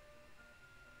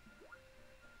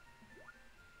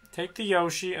 Take the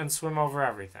Yoshi and swim over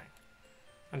everything.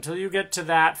 Until you get to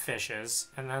that fishes,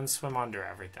 and then swim under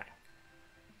everything.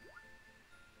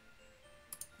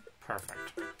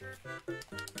 Perfect.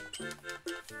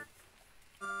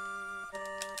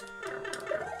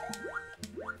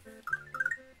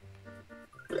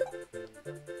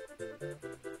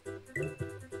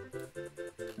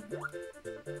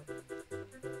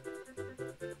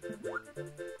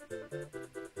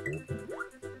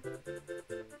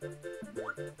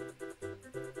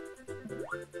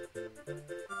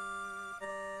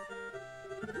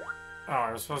 Oh,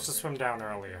 I was supposed to swim down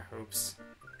earlier. Oops.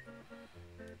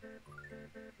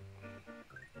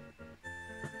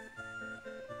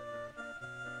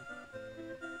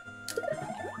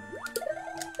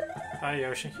 Bye,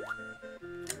 Yoshi.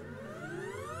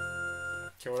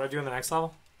 Okay, what do I do in the next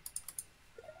level?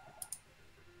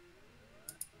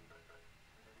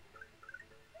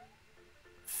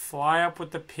 Fly up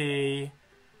with the P.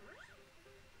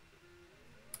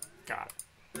 Got it.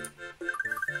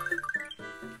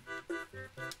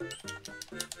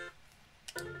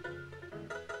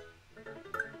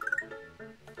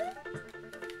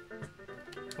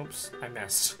 Oops, I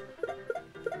missed.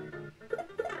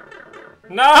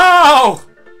 No!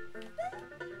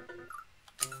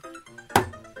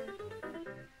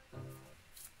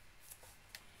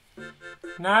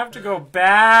 Now I have to go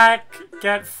back,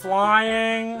 get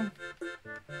flying.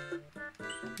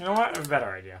 You know what? I have a better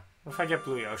idea. What if I get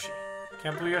Blue Yoshi?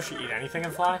 Can't Blue Yoshi eat anything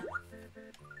and fly?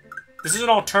 This is an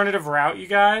alternative route, you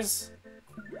guys.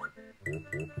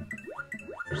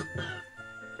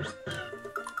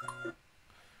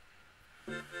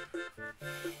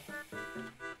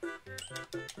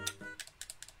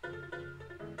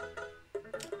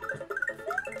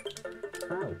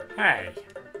 Hey,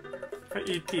 if I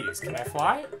eat these, can I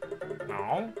fly?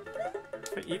 No.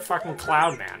 If I eat fucking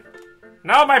Cloudman.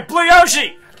 No, my Blue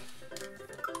Yoshi!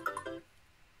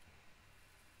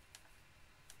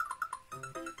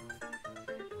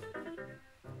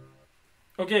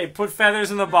 Okay, put feathers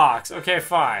in the box. Okay,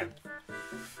 fine.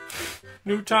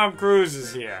 New Tom Cruise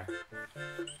is here.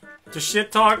 To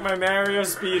shit talk my Mario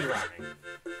speedrunning.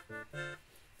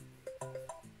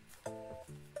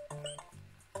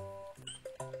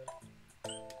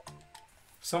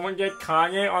 Someone get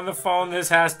Kanye on the phone. This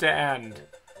has to end.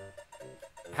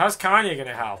 How's Kanye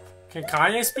gonna help? Can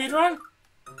Kanye speedrun?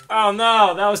 Oh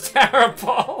no, that was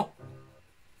terrible.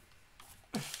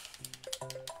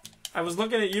 I was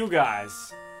looking at you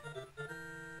guys.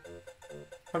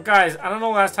 Oh guys, I don't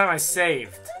know the last time I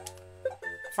saved.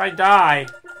 If I die...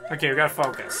 Okay, we gotta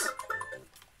focus.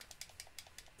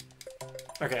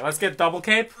 Okay, let's get double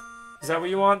cape. Is that what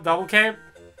you want? Double cape?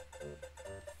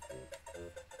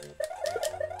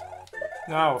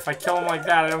 No, if I kill him like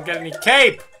that, I don't get any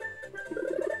cape!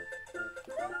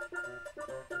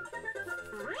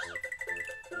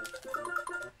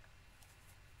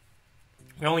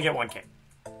 We only get one cape.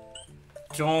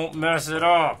 Don't mess it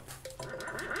up.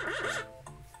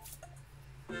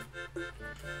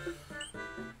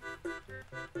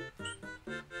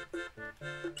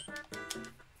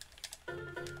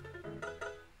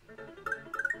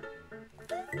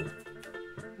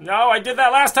 No, I did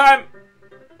that last time!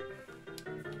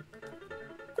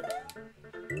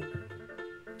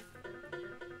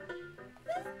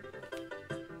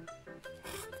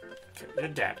 Okay, you're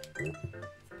dead.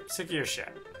 Sick of your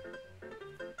shit.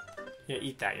 Yeah,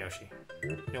 eat that, Yoshi.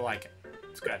 You'll like it.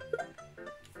 It's good.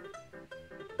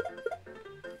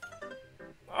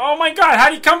 Oh my god, how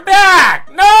do you come back?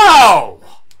 No!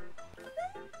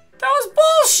 That was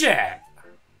bullshit!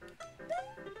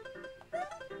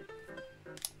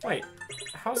 Wait,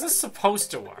 how is this supposed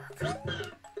to work?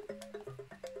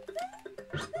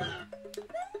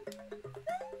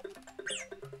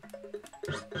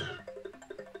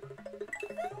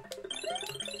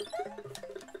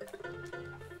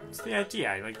 What's the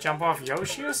idea? You, like, jump off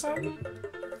Yoshi or something?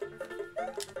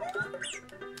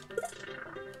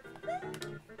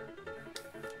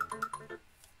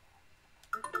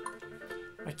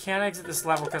 I can't exit this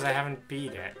level because I haven't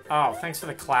beat it. Oh, thanks for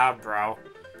the cloud, bro.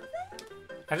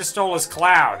 I just stole his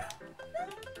cloud.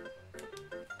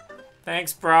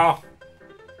 Thanks, bro.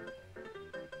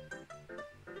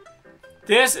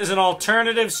 This is an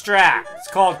alternative strat. It's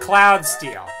called Cloud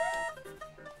Steal.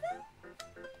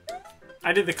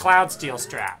 I did the Cloud Steal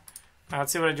strat. Now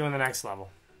let's see what I do in the next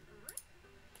level.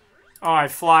 Oh, I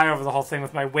fly over the whole thing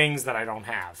with my wings that I don't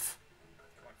have.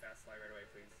 Come on, fast fly right away,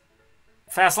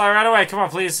 please. Fast fly right away. Come on,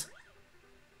 please.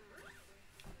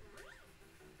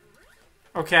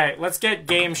 Okay, let's get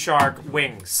Game Shark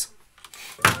wings.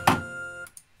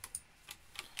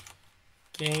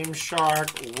 Game Shark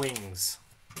wings.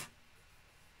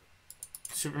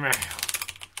 Super Mario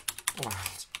World.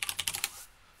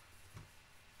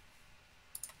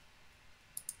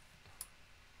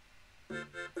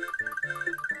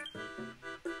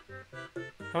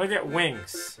 How do I get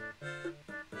wings?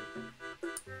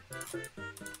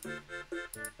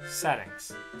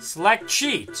 Settings. Select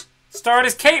cheat. Start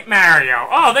as Cape Mario.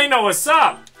 Oh, they know what's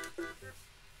up.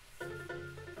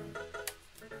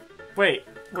 Wait,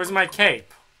 where's my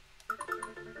cape?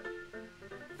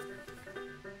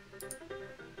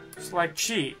 Select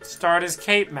cheat. Start as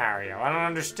Cape Mario. I don't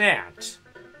understand.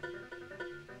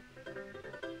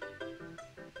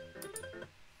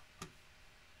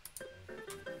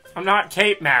 I'm not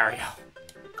Cape Mario.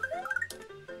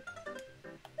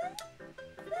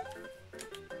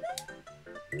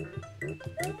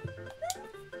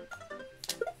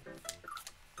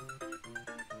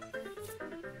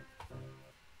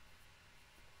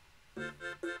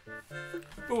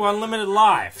 Ooh, unlimited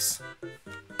lives.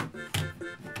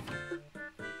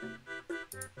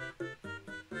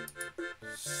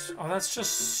 Oh, that's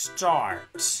just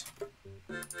start.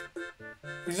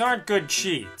 These aren't good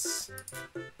cheats.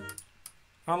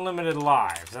 Unlimited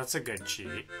lives, that's a good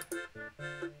cheat.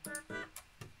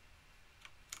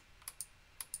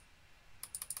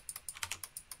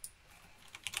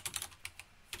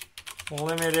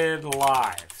 Limited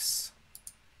lives.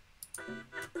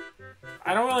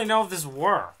 I don't really know if this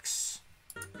works.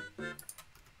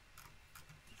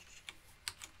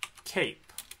 Cape.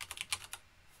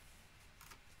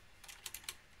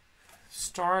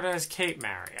 Start as Cape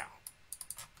Mario.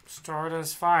 Start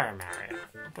as Fire Mario.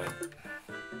 But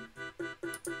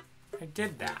I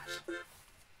did that.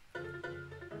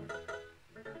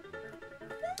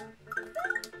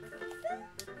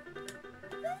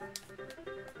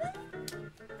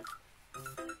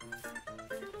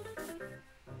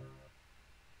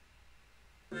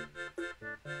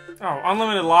 Oh,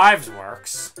 unlimited lives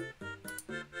works.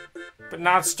 But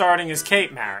not starting as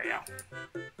Cape Mario.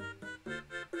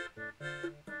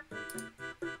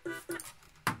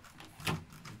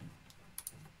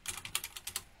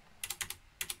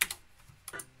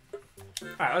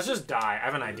 Alright, let's just die. I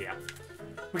have an idea.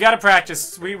 We gotta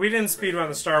practice. We didn't speedrun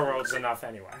the Star Worlds enough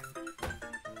anyway.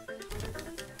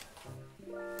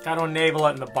 Gotta enable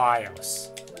it in the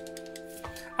BIOS.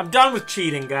 I'm done with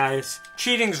cheating, guys.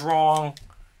 Cheating's wrong.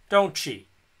 Don't cheat.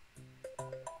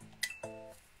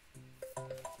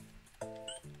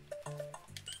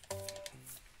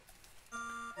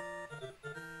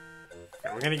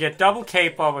 Okay, we're gonna get double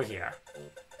cape over here.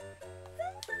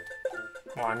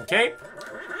 One cape.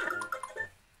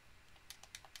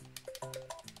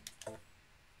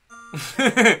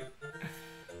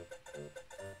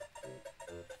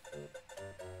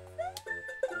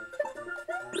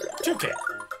 Two cape.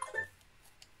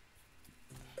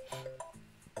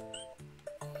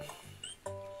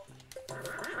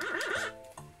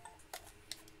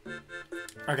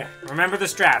 Okay, remember the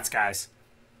strats, guys.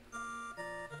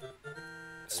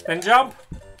 Spin jump.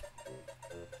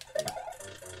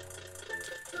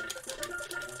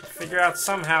 Figure out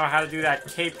somehow how to do that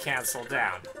cape cancel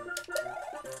down.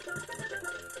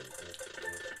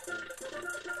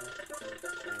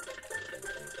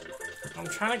 I'm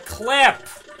trying to clip.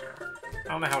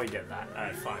 I don't know how he did that.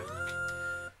 Alright, fine.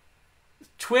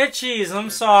 Twitchies, I'm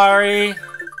sorry.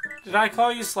 Did I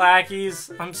call you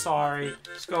slackies? I'm sorry.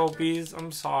 Scopies,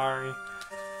 I'm sorry.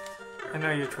 I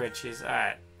know you're twitchies.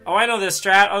 Alright. Oh, I know this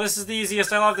strat. Oh, this is the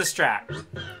easiest. I love this strat.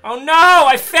 Oh no!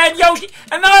 I fed Yoshi!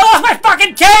 And then I lost my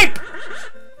fucking cape!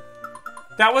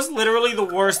 That was literally the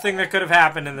worst thing that could have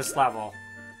happened in this level.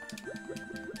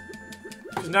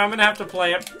 Because now I'm gonna have to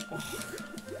play it.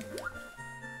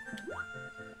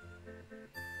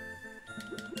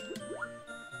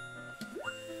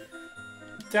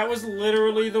 That was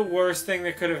literally the worst thing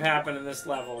that could have happened in this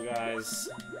level, guys.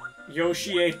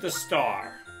 Yoshi ate the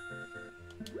star.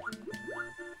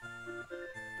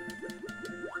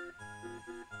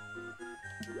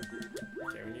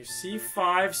 Okay, when you see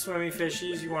 5 swimmy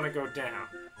fishies, you want to go down.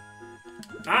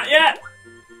 Not yet!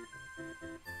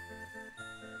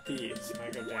 These, when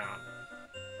I go down.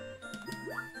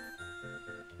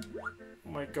 Oh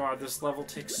my god, this level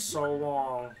takes so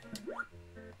long.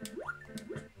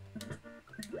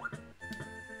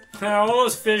 All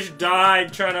those fish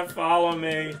died trying to follow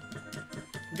me.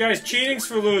 Guys, cheating's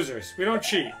for losers. We don't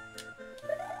cheat.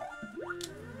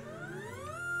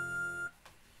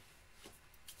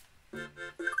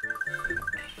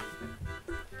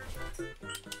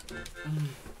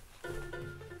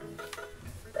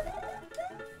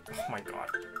 Oh my god.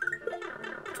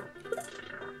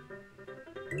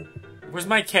 Where's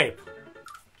my cape?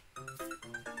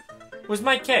 Where's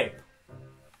my cape?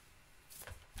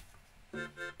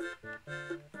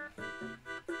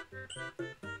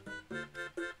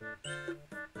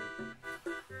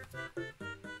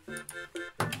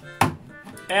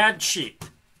 Add cheat.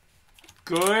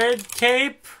 Good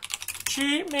cape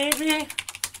cheat, maybe?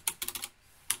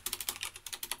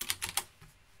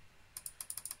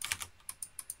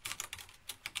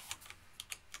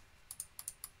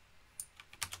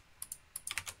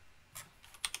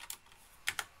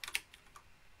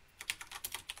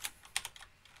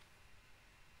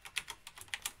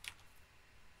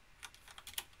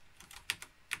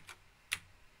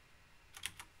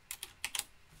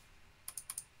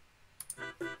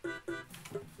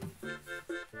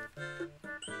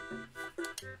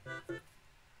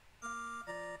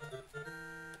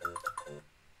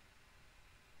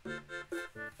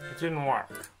 It didn't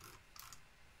work.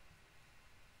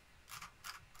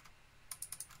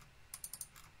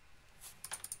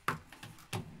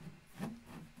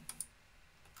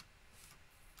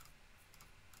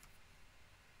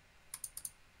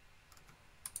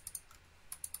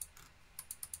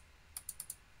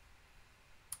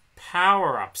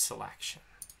 Power-up selection.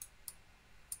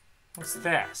 What's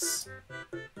this?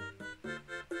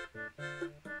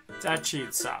 That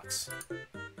cheat sucks.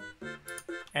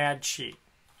 Add cheat.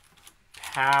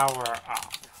 Power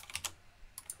up.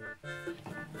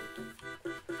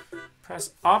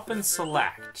 Press up and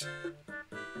select.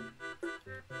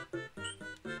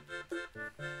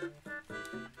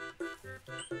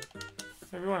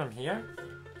 Maybe when I'm here?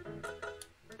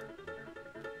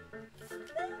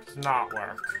 Does not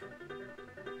work.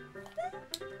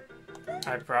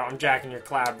 Alright, bro. I'm jacking your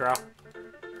cloud, bro.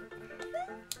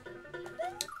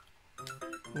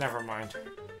 Never mind.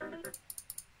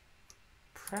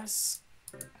 Press...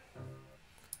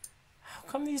 How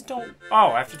come these don't...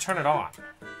 Oh, I have to turn it on.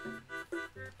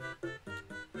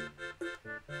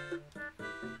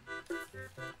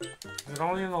 Is it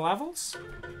only in the levels?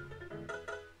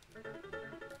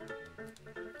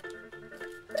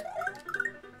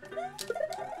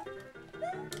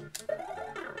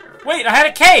 Wait, I had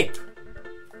a cape!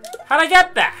 How'd I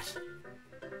get that?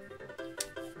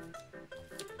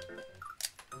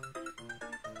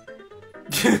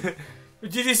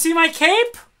 Did you see my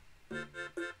cape?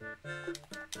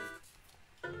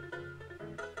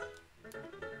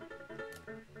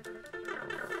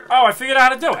 Oh, I figured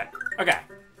out how to do it. Okay.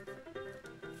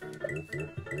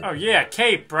 Oh yeah,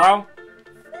 cape, bro.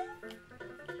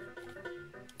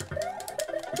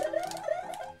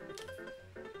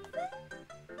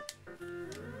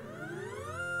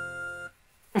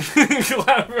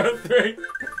 Level 3.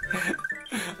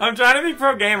 I'm trying to be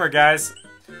pro gamer, guys.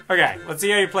 Okay, let's see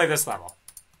how you play this level.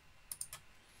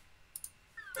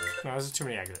 No, this is too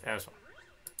many exits. There's one.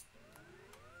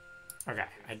 Okay,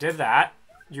 I did that.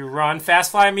 You run.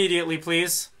 Fast fly immediately,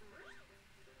 please.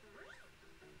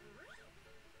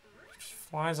 Just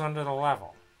flies under the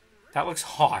level. That looks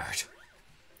hard.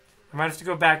 I might have to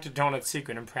go back to Donut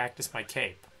Secret and practice my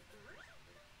cape.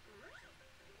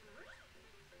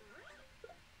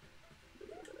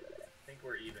 I think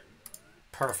we're even.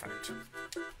 Perfect.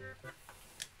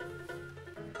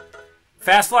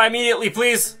 Fast fly immediately,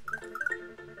 please.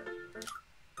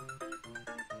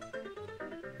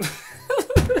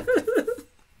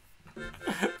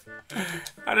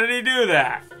 How did he do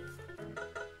that?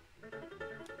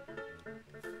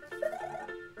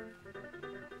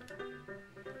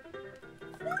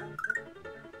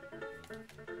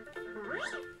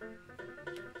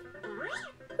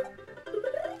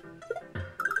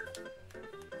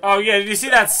 Oh yeah, did you see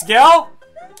that skill?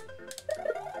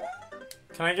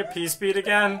 Can I get P-Speed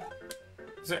again?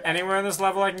 Is there anywhere in this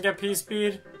level I can get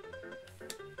P-Speed?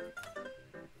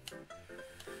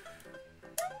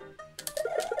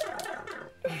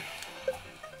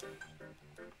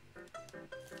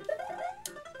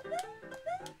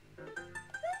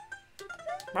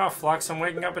 Wow, Flux, I'm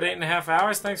waking up at 8.5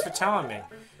 hours? Thanks for telling me.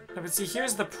 No, but see,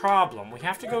 here's the problem. We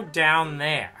have to go down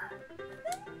there.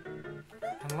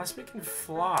 Unless we can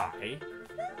fly.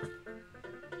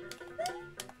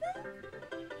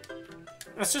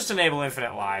 Let's just enable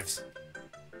infinite lives.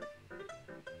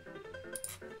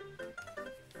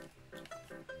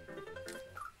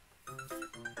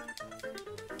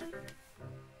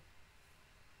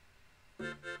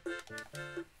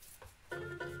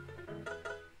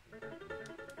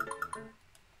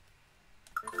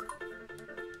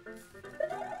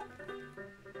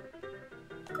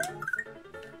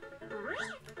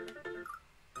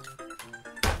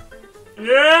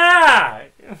 Yeah!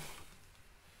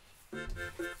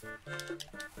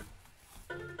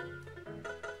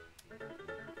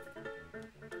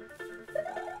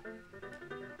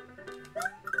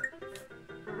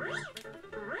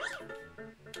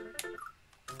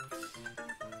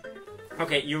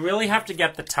 Okay, you really have to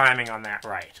get the timing on that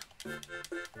right.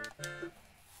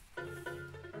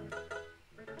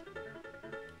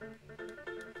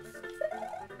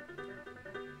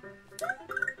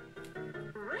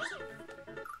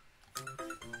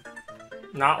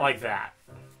 Not like that.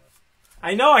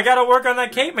 I know, I gotta work on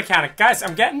that cape mechanic. Guys,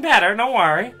 I'm getting better, don't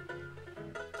worry.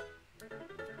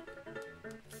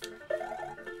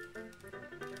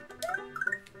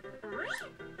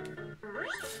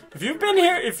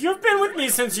 If you've been with me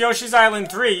since Yoshi's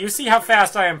Island 3, you see how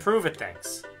fast I improve at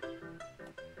things.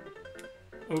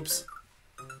 Oops.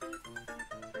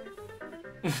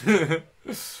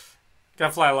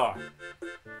 Gotta fly low.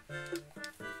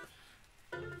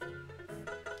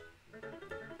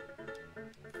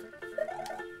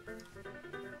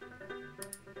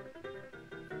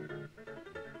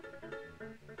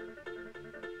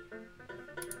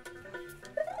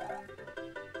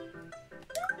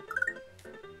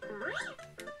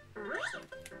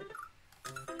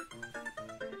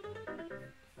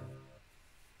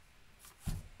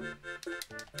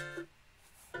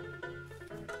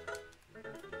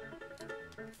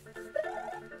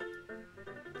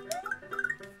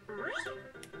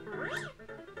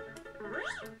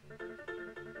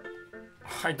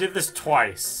 I did this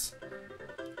twice.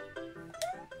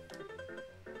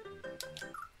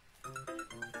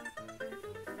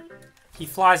 He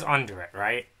flies under it,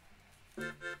 right?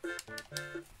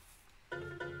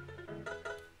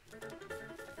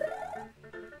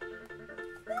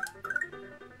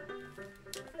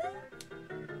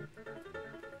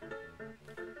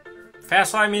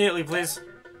 Fast fly immediately, please.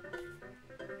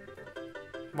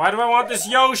 Why do I want this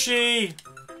Yoshi?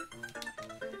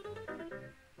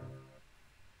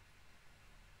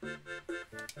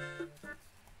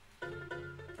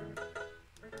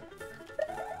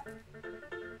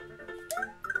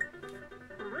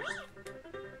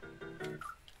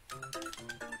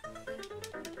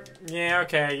 Yeah,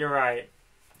 okay, you're right.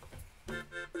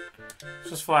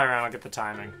 Just fly around, I'll get the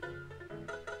timing.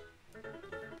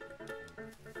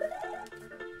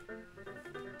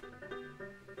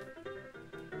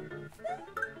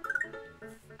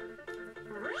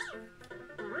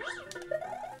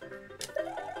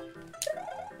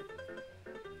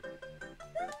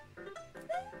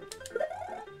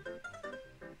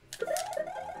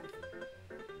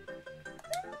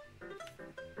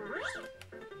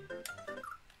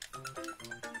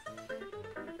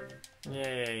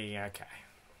 Yeah, okay.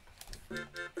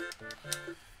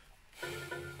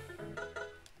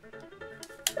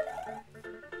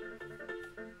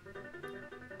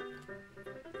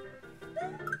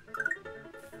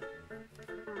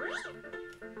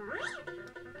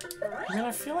 I mean,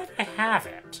 I feel like I have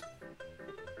it.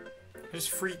 I just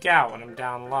freak out when I'm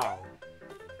down low.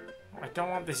 I don't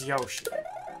want this Yoshi.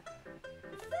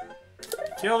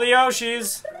 Kill the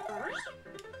Yoshis!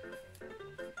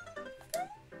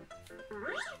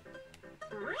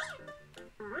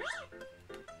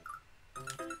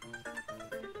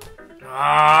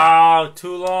 Oh,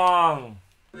 too long.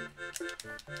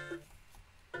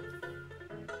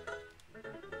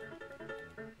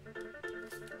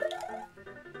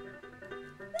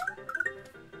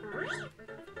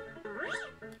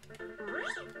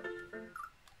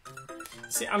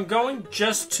 See, I'm going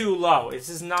just too low. This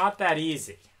is not that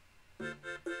easy.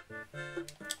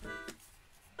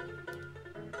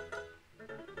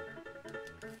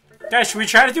 Guys, should we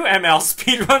try to do ML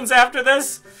speedruns after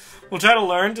this? We'll try to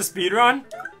learn to speedrun.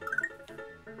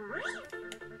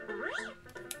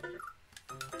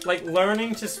 Like,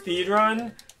 learning to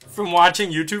speedrun from watching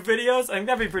YouTube videos? I think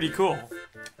that'd be pretty cool.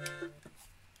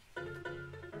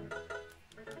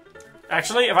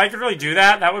 Actually, if I could really do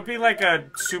that, that would be like a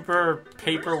super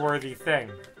paper-worthy thing.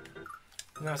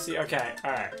 No, see, okay,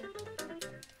 alright.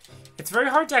 It's very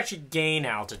hard to actually gain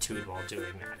altitude while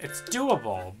doing that. It's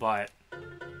doable, but...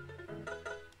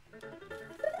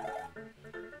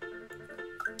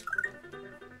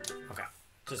 Okay,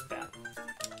 just bad.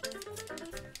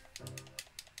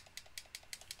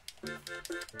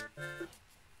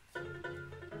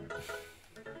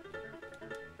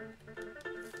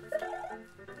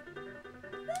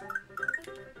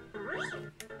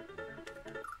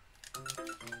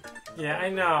 Yeah, I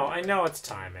know it's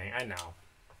timing, I know.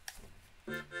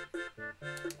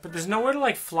 But there's nowhere to,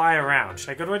 like, fly around. Should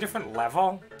I go to a different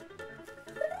level?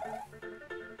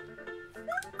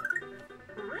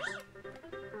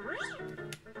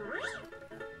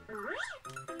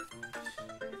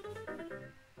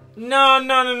 No.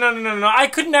 I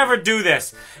could never do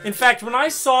this. In fact, when I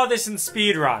saw this in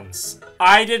speedruns,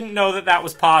 I didn't know that that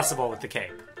was possible with the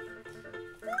cape.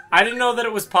 I didn't know that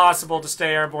it was possible to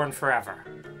stay airborne forever.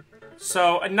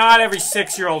 So, not every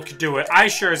 6-year-old could do it. I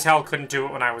sure as hell couldn't do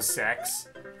it when I was 6.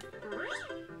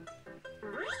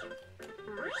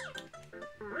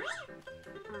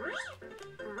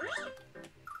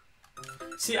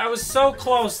 See, I was so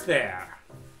close there.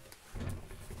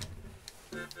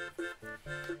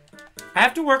 I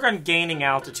have to work on gaining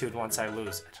altitude once I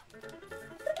lose it.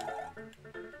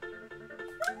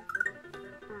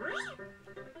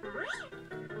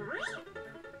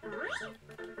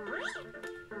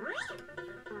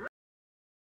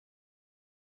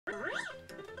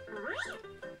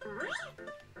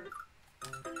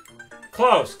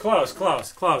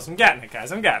 Close. I'm getting it,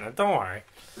 guys. I'm getting it. Don't worry.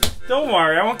 Don't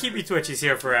worry. I won't keep you Twitchies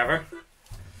here forever.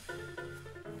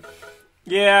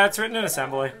 Yeah, it's written in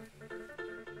assembly.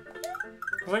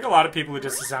 There's like a lot of people who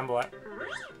disassemble it.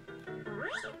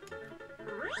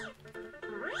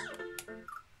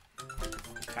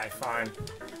 Okay, fine.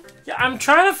 Yeah, I'm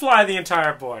trying to fly the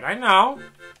entire board. I know.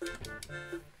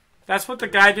 That's what the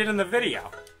guy did in the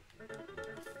video.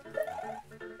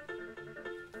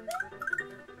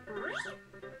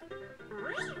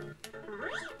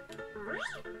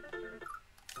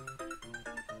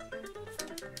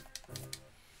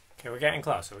 Okay, we're getting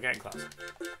closer. We're getting closer.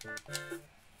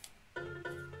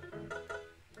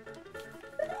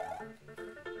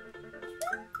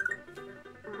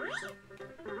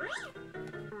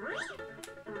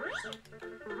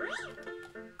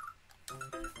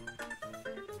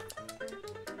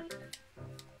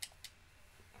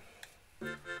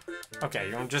 Okay,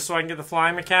 you want just so I can get the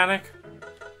flying mechanic?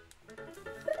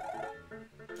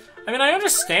 I mean, I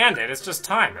understand it. It's just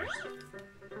timing.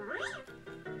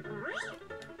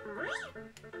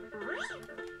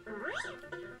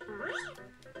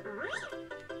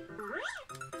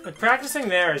 Like, practicing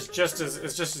there is just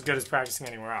as good as practicing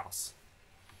anywhere else.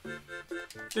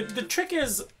 The trick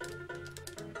is...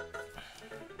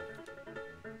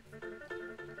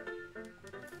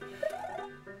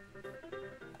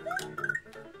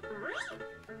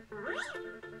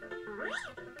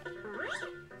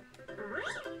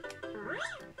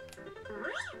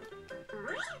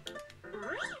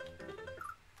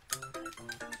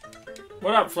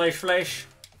 What up, Flash?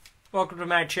 Welcome to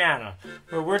my channel,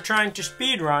 where we're trying to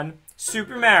speedrun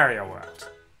Super Mario World.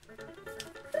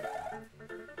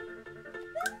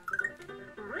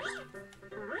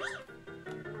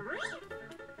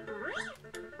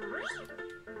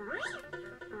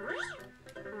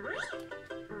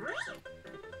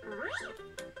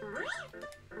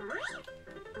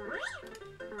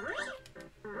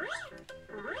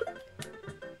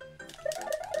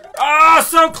 Oh,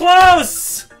 so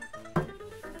close!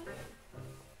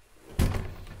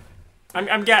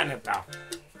 I'm getting it, though.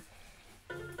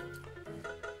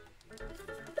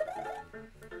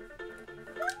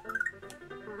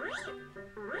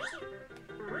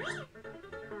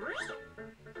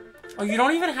 Oh, you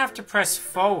don't even have to press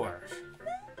forward.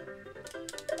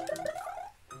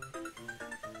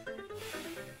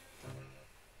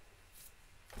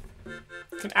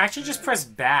 You can actually just press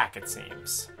back, it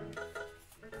seems.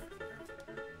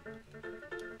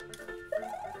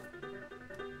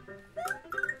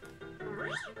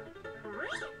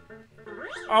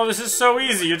 Oh, this is so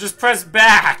easy. You just press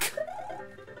back.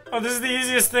 Oh, this is the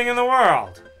easiest thing in the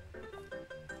world.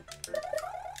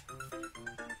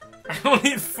 I don't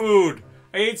need food.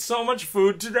 I ate so much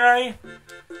food today.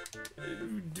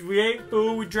 We ate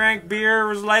food, we drank beer, it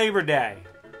was Labor Day.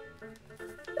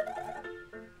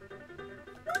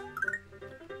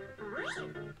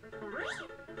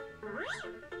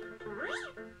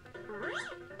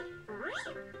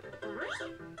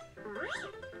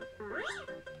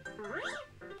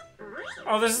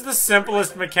 Oh, this is the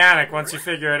simplest mechanic once you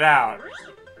figure it out.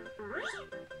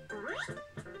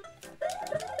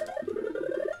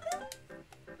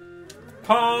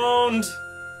 Pwned!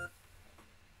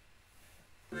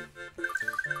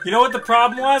 You know what the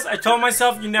problem was? I told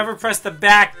myself you never press the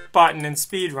back button in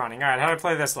speedrunning. Alright, how do I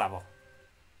play this level?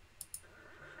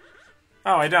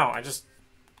 Oh, I don't. I just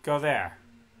go there.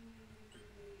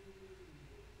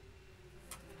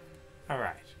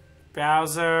 Alright.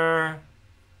 Bowser.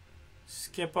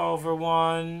 Skip over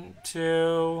 1,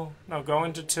 2. No, go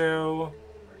into 2.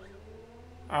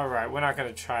 Alright, we're not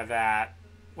going to try that.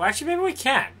 Well, actually, maybe we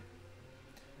can.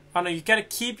 Oh, no, you got to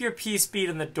keep your P speed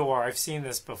in the door. I've seen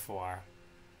this before.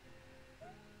 You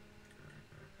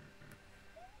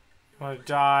want to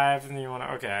dive, and then you want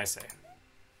to... Okay, I see.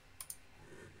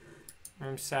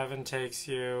 Room 7 takes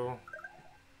you...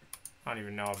 I don't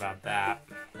even know about that.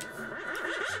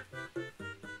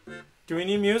 Do we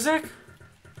need music?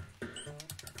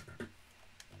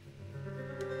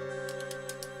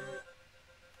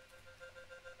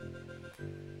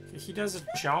 He does a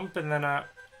jump and then a...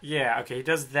 Yeah, okay, he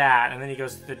does that, and then he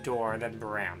goes to the door, and then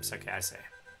ramps. Okay, I see.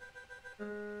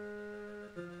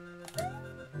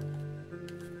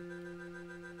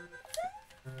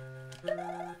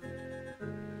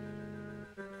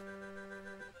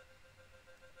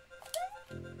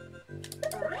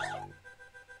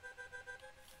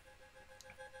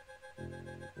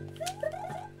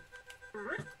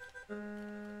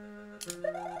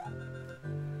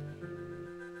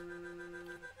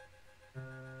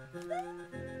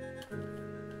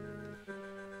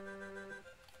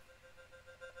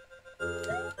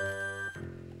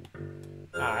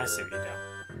 Ah, I see what you do.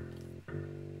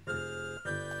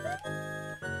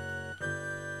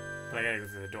 But I gotta go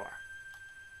through the door.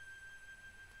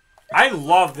 I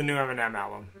love the new Eminem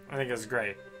album. I think it's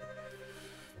great.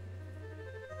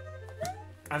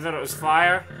 I thought it was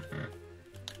fire.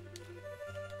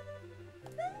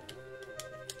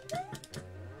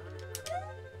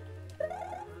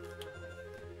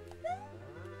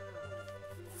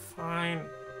 Fine.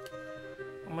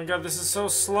 Oh my god, this is so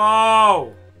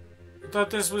slow! I thought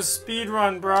this was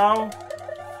speedrun, bro.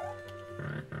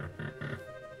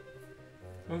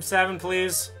 Room 7,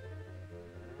 please.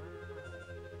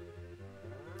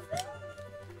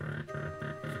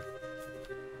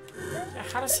 Yeah,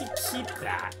 how does he keep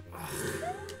that? Ugh.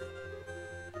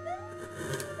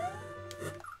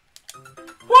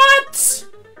 What?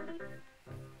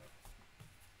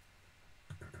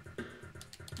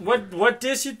 What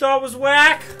dish you thought was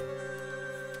whack?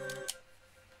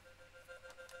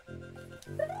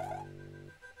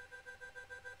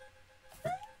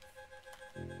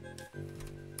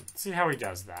 See how he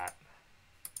does that.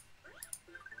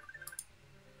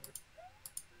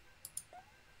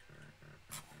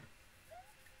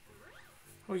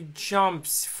 Oh, he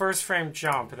jumps. First frame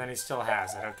jump, and then he still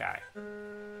has it. Okay.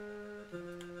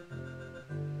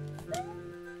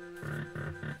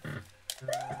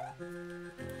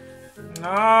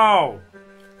 No!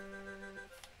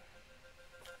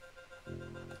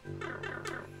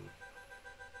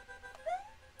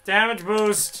 Damage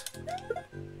boost!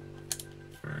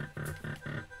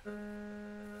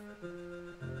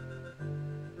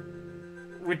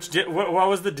 What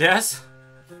was the diss?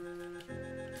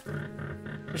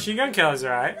 Machine gun killer's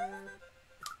alright.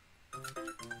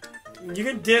 You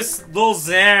can diss Lil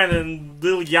Xan and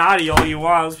Lil Yachty all you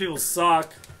want. Those people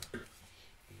suck.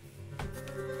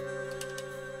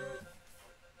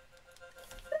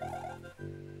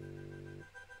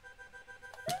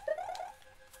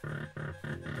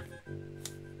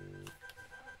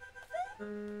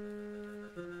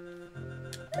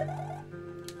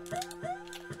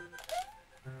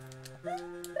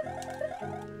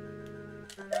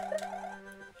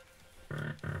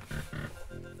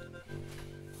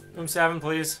 Room 7,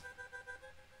 please.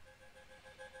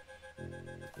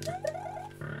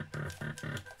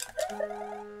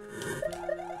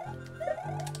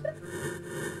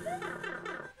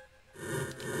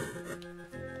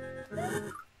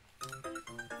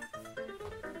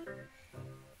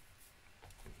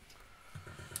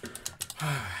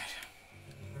 Alright.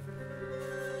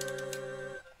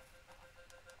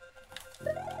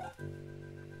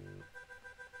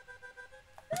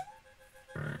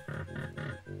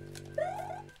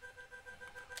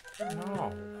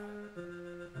 No.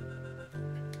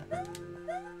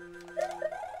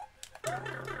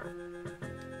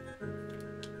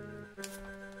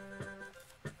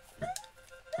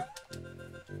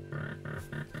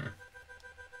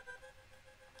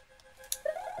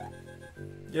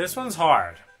 Yeah, this one's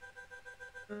hard.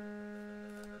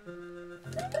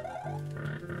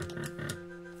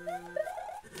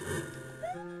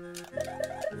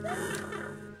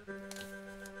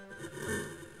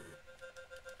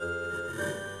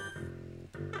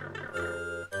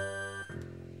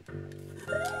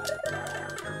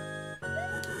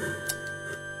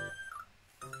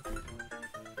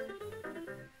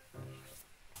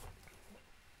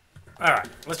 Alright,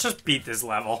 let's just beat this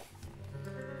level.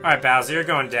 Alright, Bowser, you're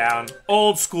going down.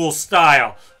 Old school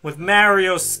style, with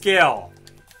Mario skill.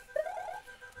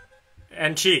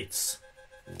 And cheats.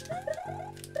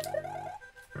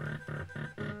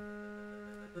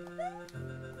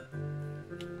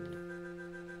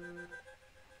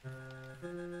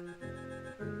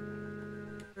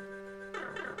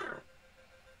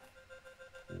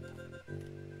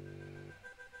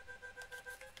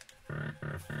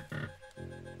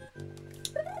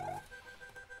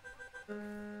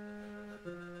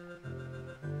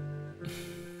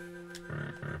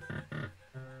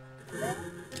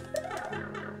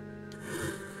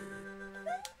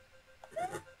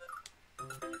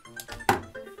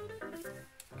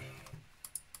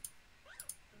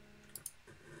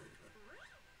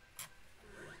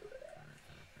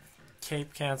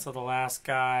 Cape cancel the last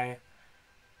guy.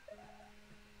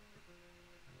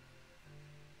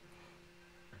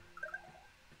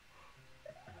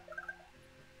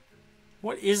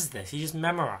 What is this? He just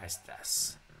memorized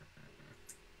this.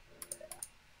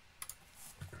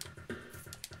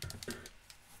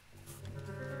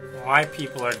 Why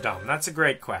people are dumb? That's a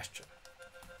great question.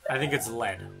 I think it's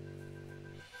lead.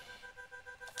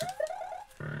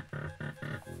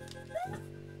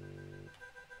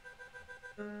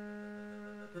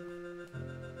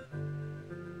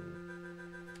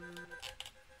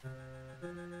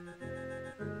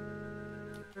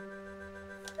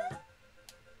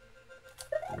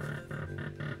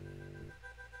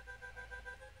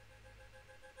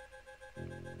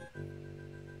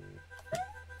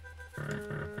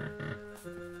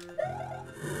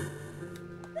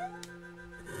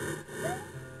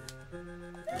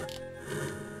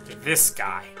 This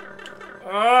guy.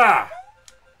 Ugh!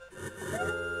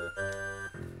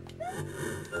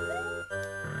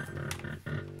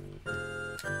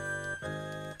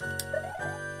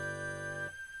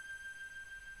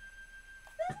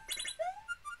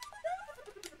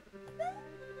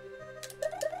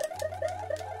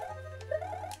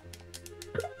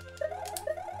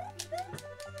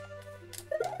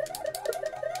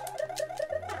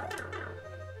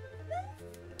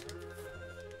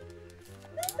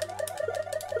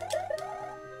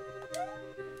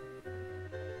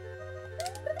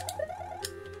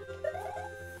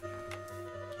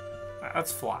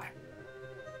 Let's fly.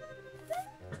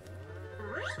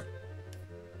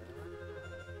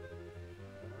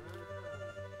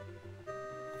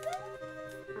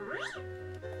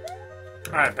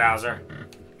 Alright, Bowser.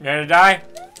 You gonna die?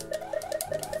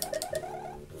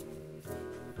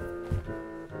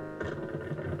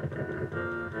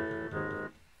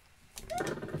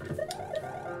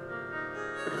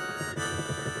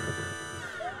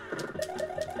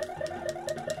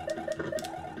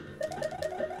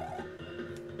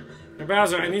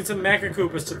 Bowser, I need some Mecha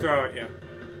Koopas to throw at you.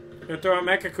 I'm gonna throw out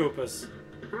Mecha Koopas.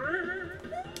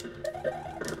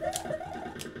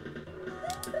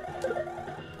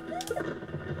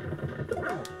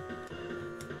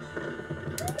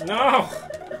 No!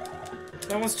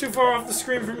 That one's too far off the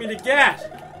screen for me to get.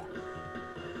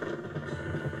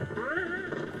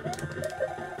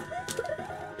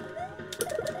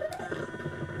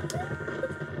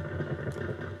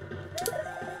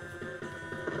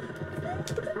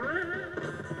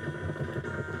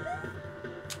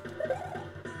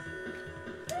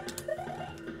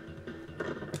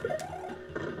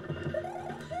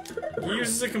 He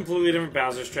uses a completely different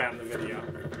Bowser strat in the video.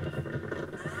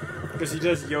 Because he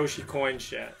does Yoshi coin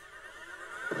shit.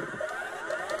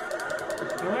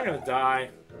 I'm not gonna die.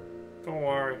 Don't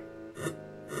worry.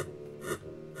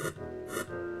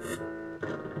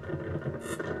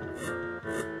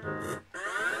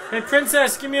 Hey,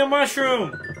 princess, give me a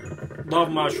mushroom!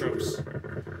 Love mushrooms.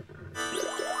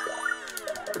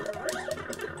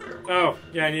 Oh,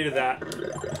 yeah, I needed that.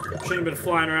 Shouldn't have been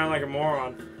flying around like a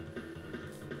moron.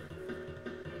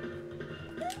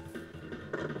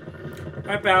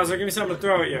 Alright, Bowser, give me something to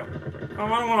throw at you. Oh,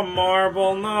 I don't want a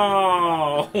marble.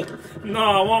 No. No,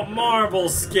 I want marble,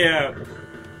 Skip.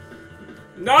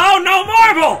 No, no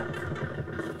marble!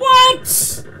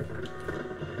 What?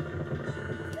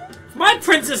 My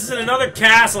princess is in another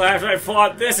castle after I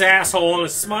fought this asshole in a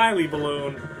smiley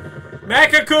balloon.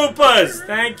 Mecha Koopas!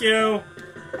 Thank you.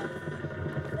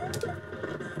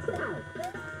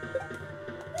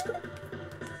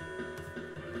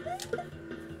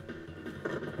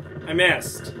 I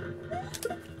missed.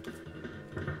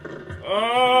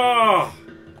 Oh!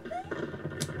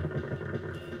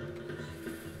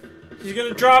 He's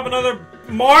gonna drop another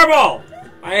marble!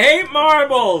 I hate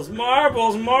marbles!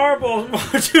 Marbles, marbles,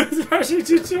 marbles. Toothbrushing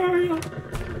tutorial.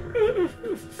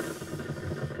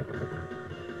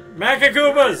 Mecha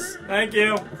Koopas! Thank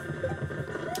you.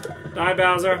 Die,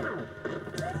 Bowser.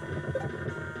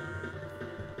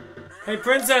 Hey,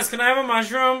 Princess, can I have a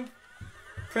mushroom?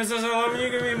 Princess, I love when you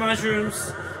give me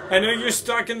mushrooms. I know you're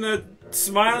stuck in the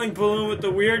smiling balloon with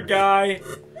the weird guy.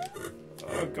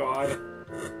 Oh, God.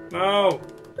 No.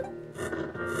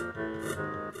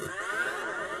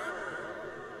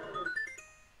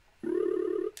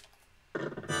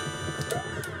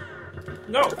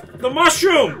 No! The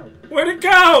mushroom! Where'd it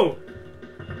go?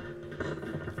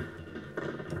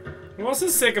 I'm also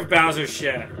sick of Bowser's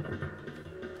shit.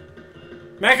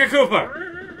 Mecha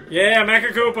Koopa! Yeah,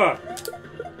 Mecha Koopa!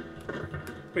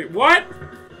 Wait, what?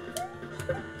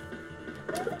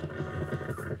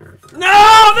 No!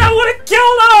 That would've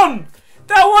killed him!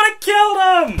 That would've killed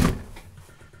him!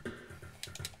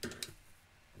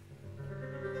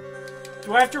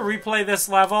 Do I have to replay this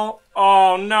level?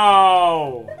 Oh,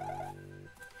 no!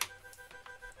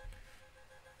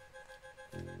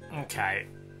 Okay.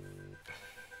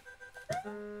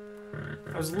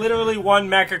 I was literally one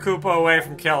Mecha Koopa away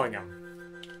from killing him.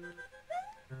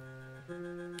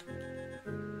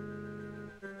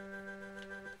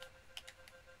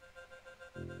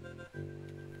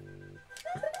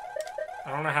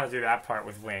 I don't know how to do that part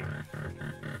with Wing.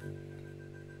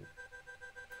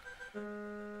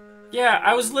 Yeah,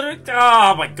 I was literally...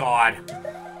 Oh my god.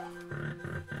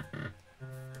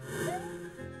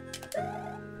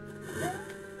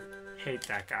 Hate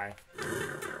that guy.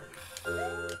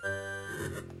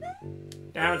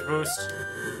 Damage boost.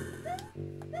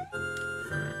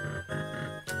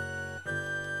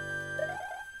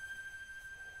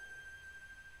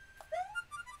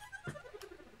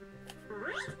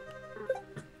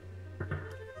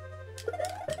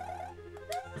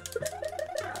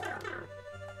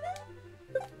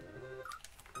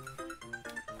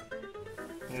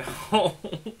 No.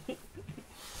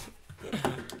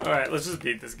 Alright, let's just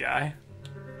beat this guy.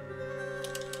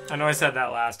 I know I said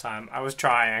that last time. I was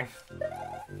trying.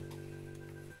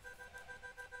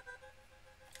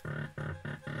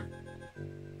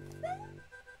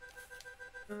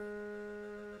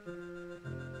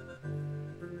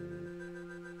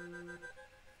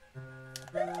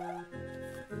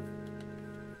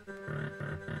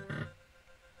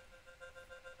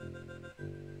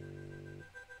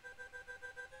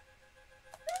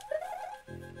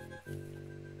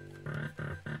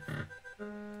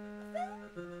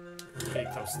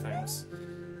 Hate those things.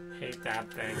 Hate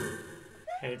that thing.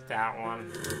 Hate that one.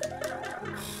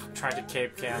 Tried to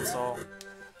cape cancel.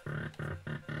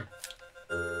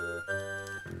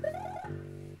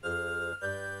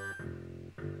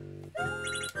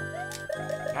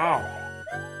 No.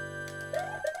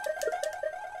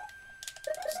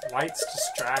 This light's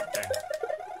distracting.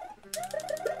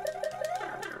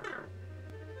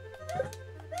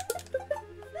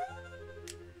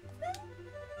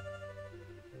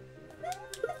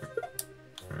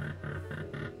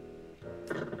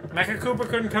 Mecha Koopa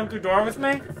couldn't come through door with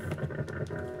me?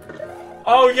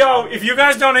 Oh, yo, if you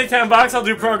guys donate 10 bucks, I'll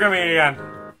do programming again.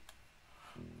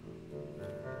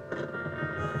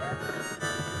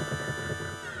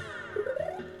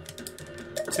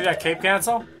 See that cape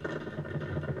cancel?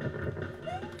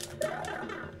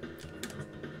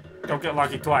 Don't get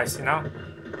lucky twice, you know?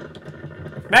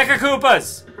 Mecha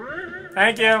Koopas!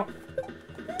 Thank you.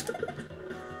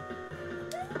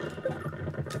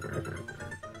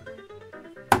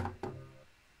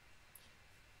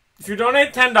 If you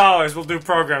donate $10, we'll do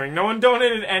programming. No one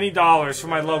donated any dollars for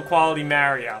my low-quality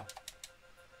Mario.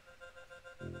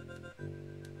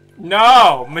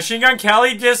 No! Machine Gun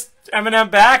Kelly just Eminem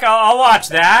back? I'll watch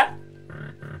that.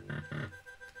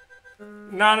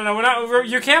 No, we're not...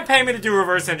 You can't pay me to do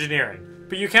reverse engineering.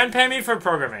 But you can pay me for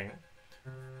programming.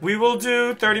 We will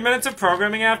do 30 minutes of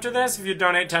programming after this if you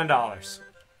donate $10.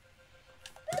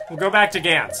 We'll go back to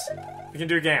Gans. We can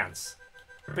do Gans.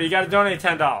 But you gotta donate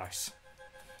 $10.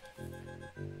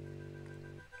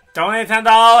 Donate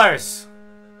 $10!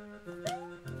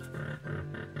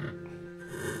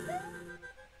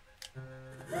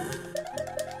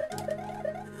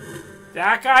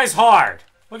 That guy's hard.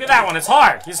 Look at that one, it's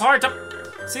hard. He's hard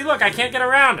to... See, look, I can't get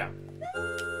around him.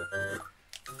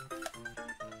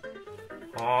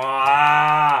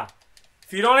 Ah,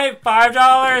 if you donate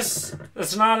 $5,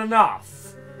 that's not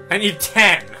enough. I need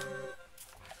 10.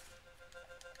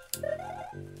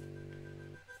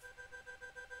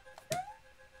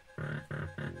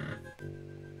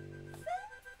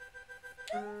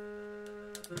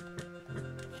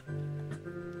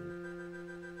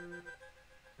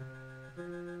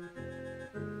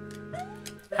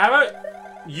 How about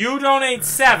you donate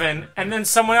 7 and then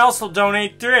someone else will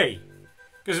donate 3?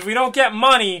 Because if we don't get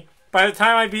money by the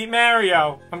time I beat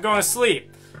Mario, I'm going to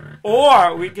sleep.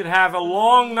 Or we could have a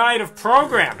long night of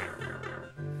programming.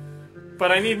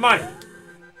 But I need money.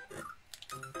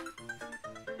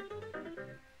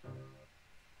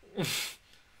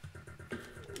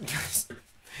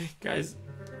 Guys.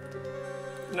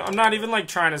 No, I'm not even like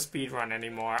trying to speedrun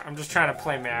anymore. I'm just trying to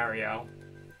play Mario.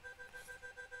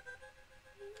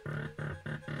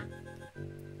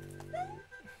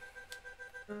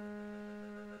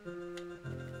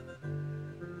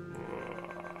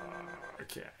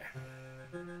 Okay.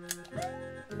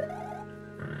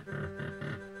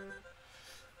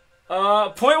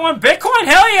 .1 Bitcoin?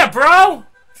 Hell yeah, bro!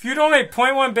 If you donate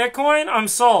 0.1 Bitcoin, I'm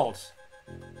sold.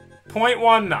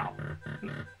 0.1 no.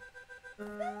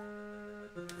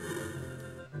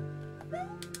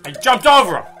 I jumped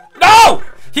over him. No!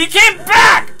 He came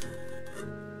back!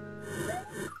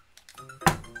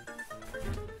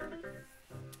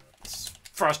 It's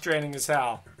frustrating as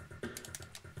hell.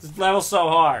 This level's so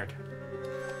hard.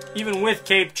 Even with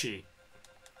Cape Cheat.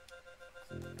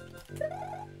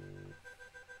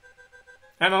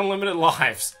 And unlimited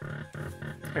lives.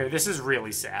 Okay, this is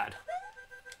really sad.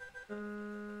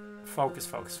 Focus,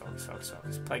 focus, focus, focus,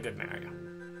 focus. Play good Mario.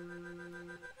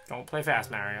 Don't play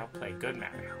fast Mario, play good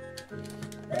Mario.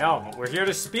 No, but we're here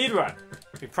to speedrun.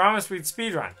 We promised we'd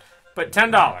speedrun. But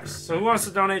 $10. So who wants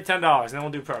to donate $10? And then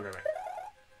we'll do programming.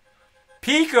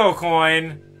 Pico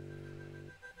coin?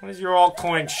 What is your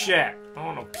altcoin shit? I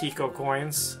don't know Pico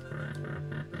coins.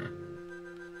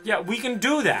 Yeah, we can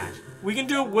do that. We can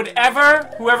do whatever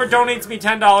whoever donates me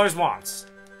 $10 wants.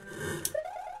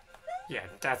 Yeah,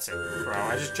 that's it, bro.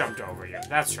 I just jumped over you.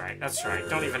 That's right, that's right.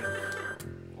 Don't even...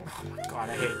 Oh my god,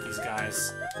 I hate these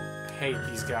guys. I hate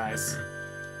these guys.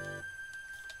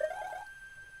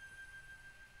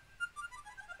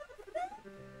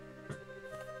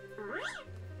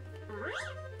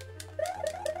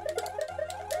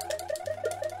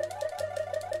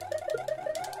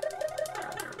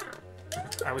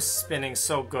 I was spinning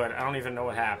so good, I don't even know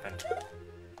what happened.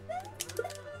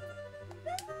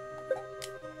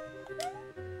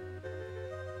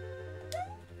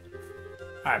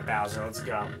 Alright, Bowser, let's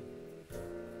go.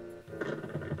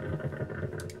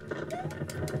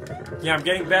 Yeah, I'm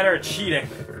getting better at cheating.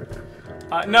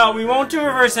 No, we won't do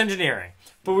reverse engineering.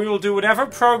 But we will do whatever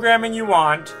programming you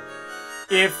want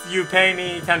if you pay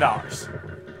me $10.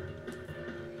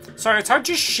 Sorry, it's hard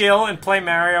to shill and play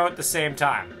Mario at the same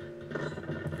time.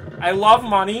 I love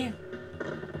money.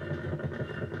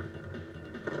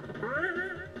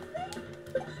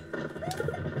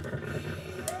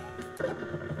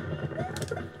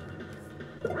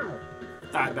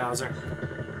 Die, Bowser.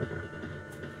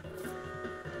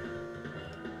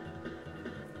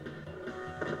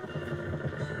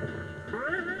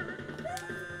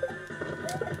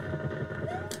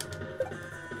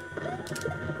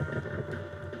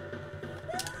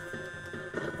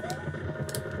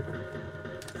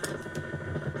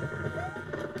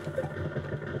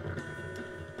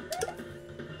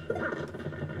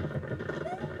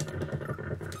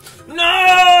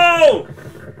 No!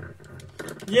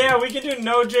 Yeah, we can do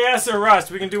Node.js or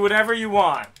Rust. We can do whatever you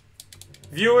want.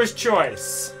 Viewer's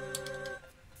choice.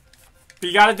 But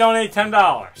you gotta donate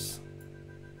 $10.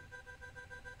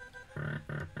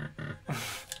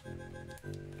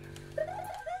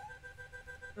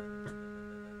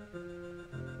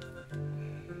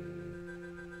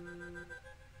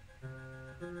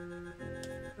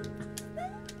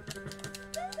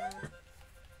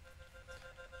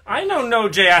 I know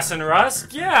Node.js and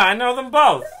Rust. Yeah, I know them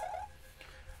both.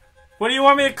 What do you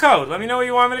want me to code? Let me know what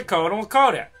you want me to code and we'll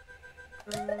code it.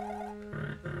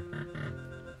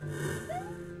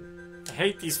 I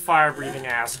hate these fire-breathing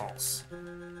assholes.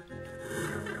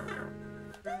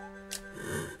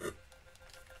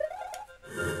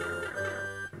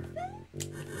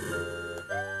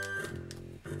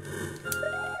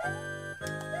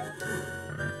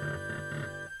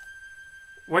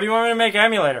 What do you want me to make an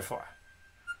emulator for?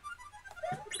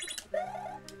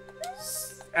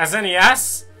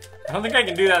 SNES? I don't think I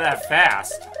can do that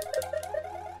fast.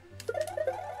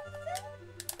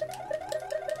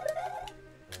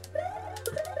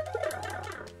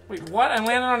 Wait, what? I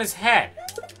landed on his head.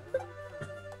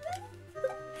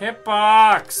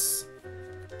 Hitbox!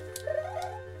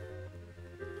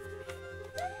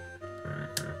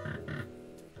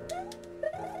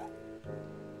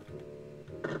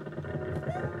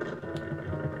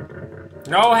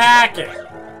 No hacking!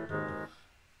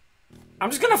 I'm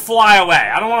just gonna fly away.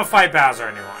 I don't want to fight Bowser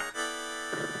anymore.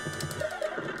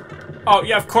 Oh,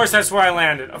 yeah, of course that's where I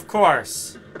landed. Of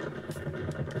course.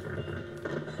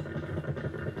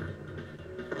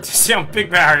 See, I'm Big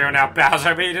Mario now, Bowser.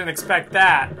 I bet you didn't expect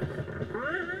that.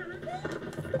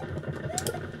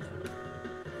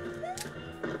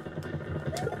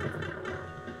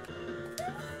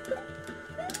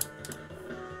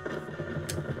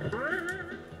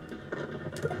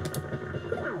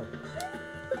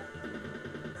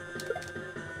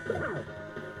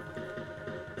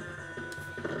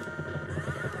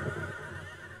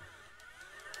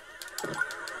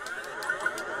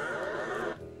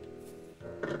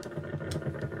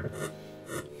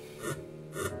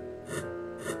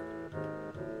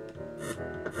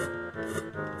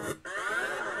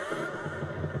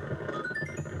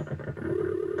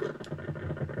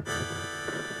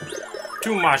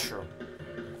 Two mushroom.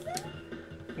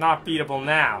 Not beatable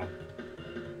now.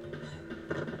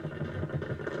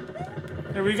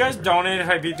 Hey, will you guys donate if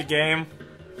I beat the game?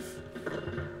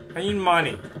 I need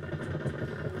money.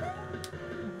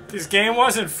 This game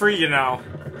wasn't free, you know.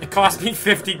 It cost me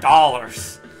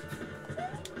 $50.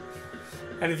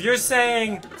 And if you're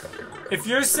saying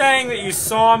that you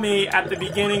saw me at the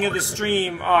beginning of the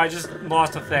stream, oh, I just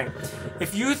lost a thing.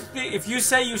 If you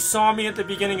say you saw me at the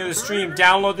beginning of the stream,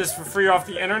 download this for free off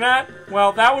the internet,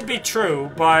 well, that would be true,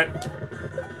 but...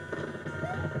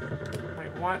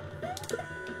 Wait, what?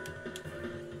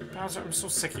 Bowser, I'm so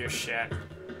sick of your shit.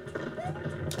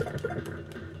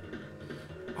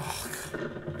 Oh,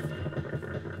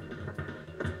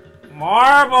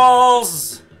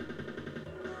 marbles!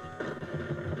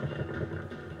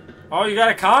 Oh, you got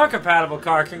a comma-compatible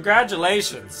car.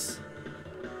 Congratulations.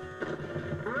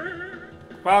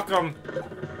 Welcome.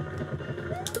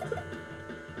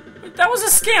 Wait, that was a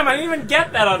scam. I didn't even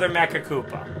get that other Mecha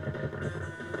Koopa.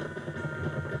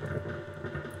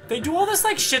 They do all this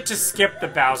like shit to skip the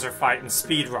Bowser fight and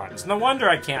speedruns. No wonder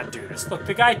I can't do this. Look,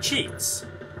 the guy cheats.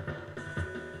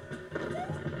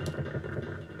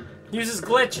 He uses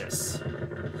glitches.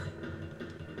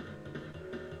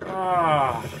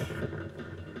 Ah.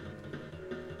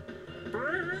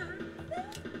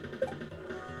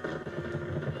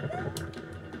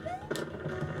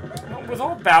 With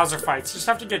all Bowser fights, you just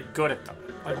have to get good at them.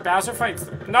 Like, Bowser fights...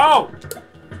 No!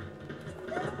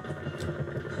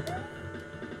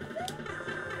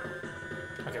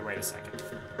 Okay, wait a second.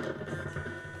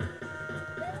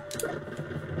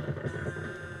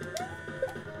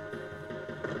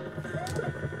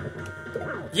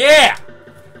 Yeah!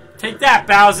 Take that,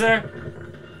 Bowser!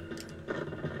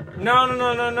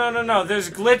 No. There's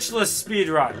glitchless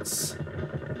speedruns.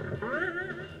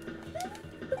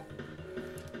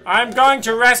 I'm going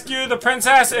to rescue the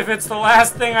princess if it's the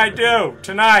last thing I do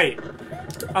tonight.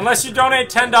 Unless you donate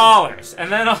 $10,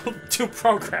 and then I'll do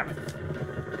programming.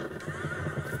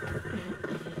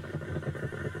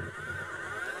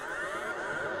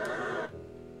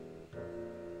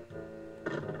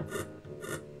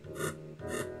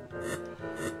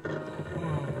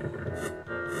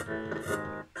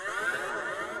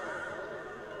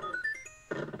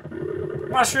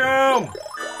 Mushroom!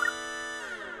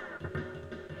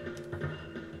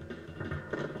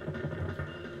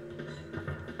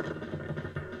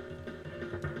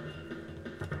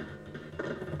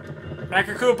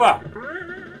 Mecha Koopa!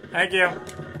 Thank you.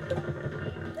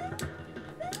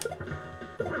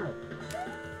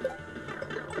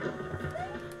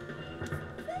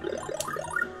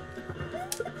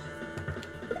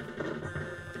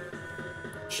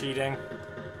 Cheating.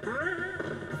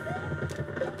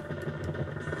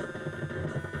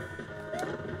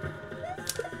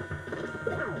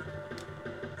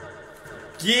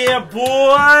 Yeah,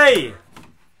 boy!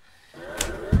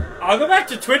 I'll go back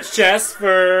to Twitch chess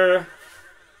for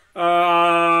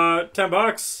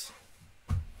 $10.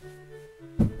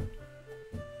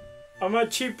 I'm a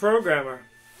cheap programmer.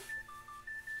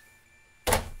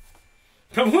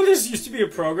 Remember this used to be a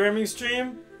programming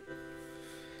stream?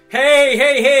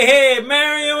 Hey,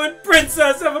 Mario and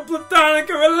Princess have a platonic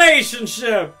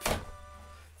relationship!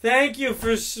 Thank you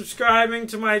for subscribing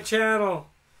to my channel.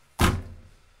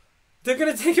 They're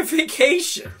gonna take a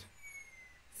vacation.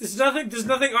 There's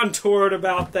nothing untoward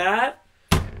about that.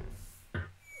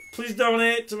 Please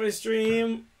donate to my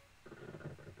stream.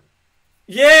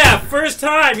 Yeah, first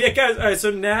time. Yeah, guys. All right,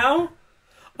 so now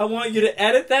I want you to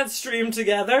edit that stream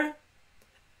together,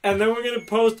 and then we're gonna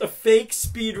post a fake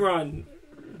speed run,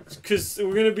 because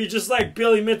we're gonna be just like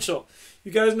Billy Mitchell.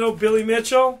 You guys know Billy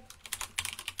Mitchell?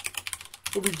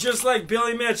 We'll be just like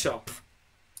Billy Mitchell.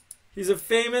 He's a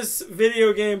famous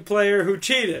video game player who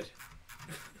cheated.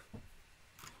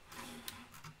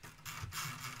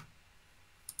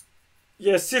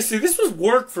 Yeah, seriously, this was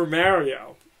work for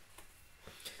Mario.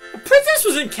 The princess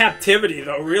was in captivity,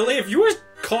 though, really? If you were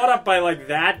caught up by, like,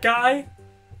 that guy?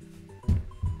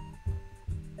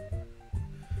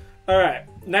 Alright,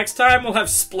 next time we'll have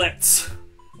splits.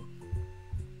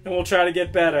 And we'll try to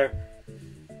get better.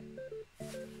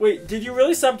 Wait, did you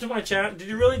really sub to my channel? Did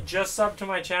you really just sub to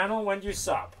my channel? When did you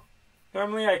sub?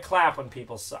 Normally I clap when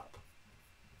people sub.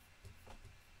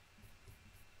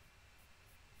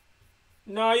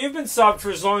 No, you've been subbed for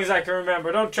as long as I can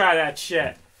remember. Don't try that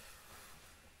shit.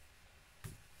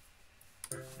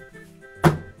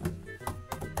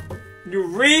 You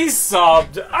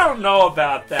re-subbed? I don't know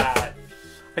about that.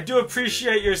 I do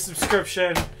appreciate your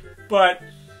subscription, but...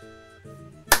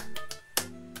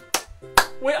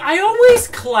 Wait, I always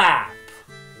clap.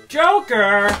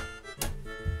 Joker!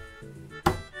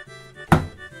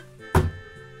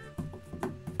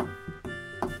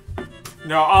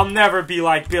 No, I'll never be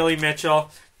like Billy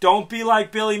Mitchell. Don't be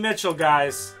like Billy Mitchell,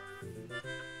 guys.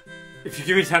 If you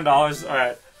give me $10,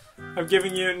 alright. I'm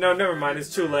giving you... No, never mind.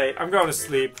 It's too late. I'm going to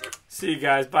sleep. See you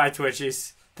guys. Bye,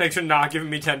 Twitchies. Thanks for not giving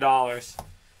me $10.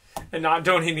 And not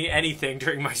donating me anything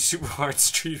during my super hard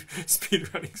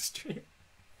speedrunning stream.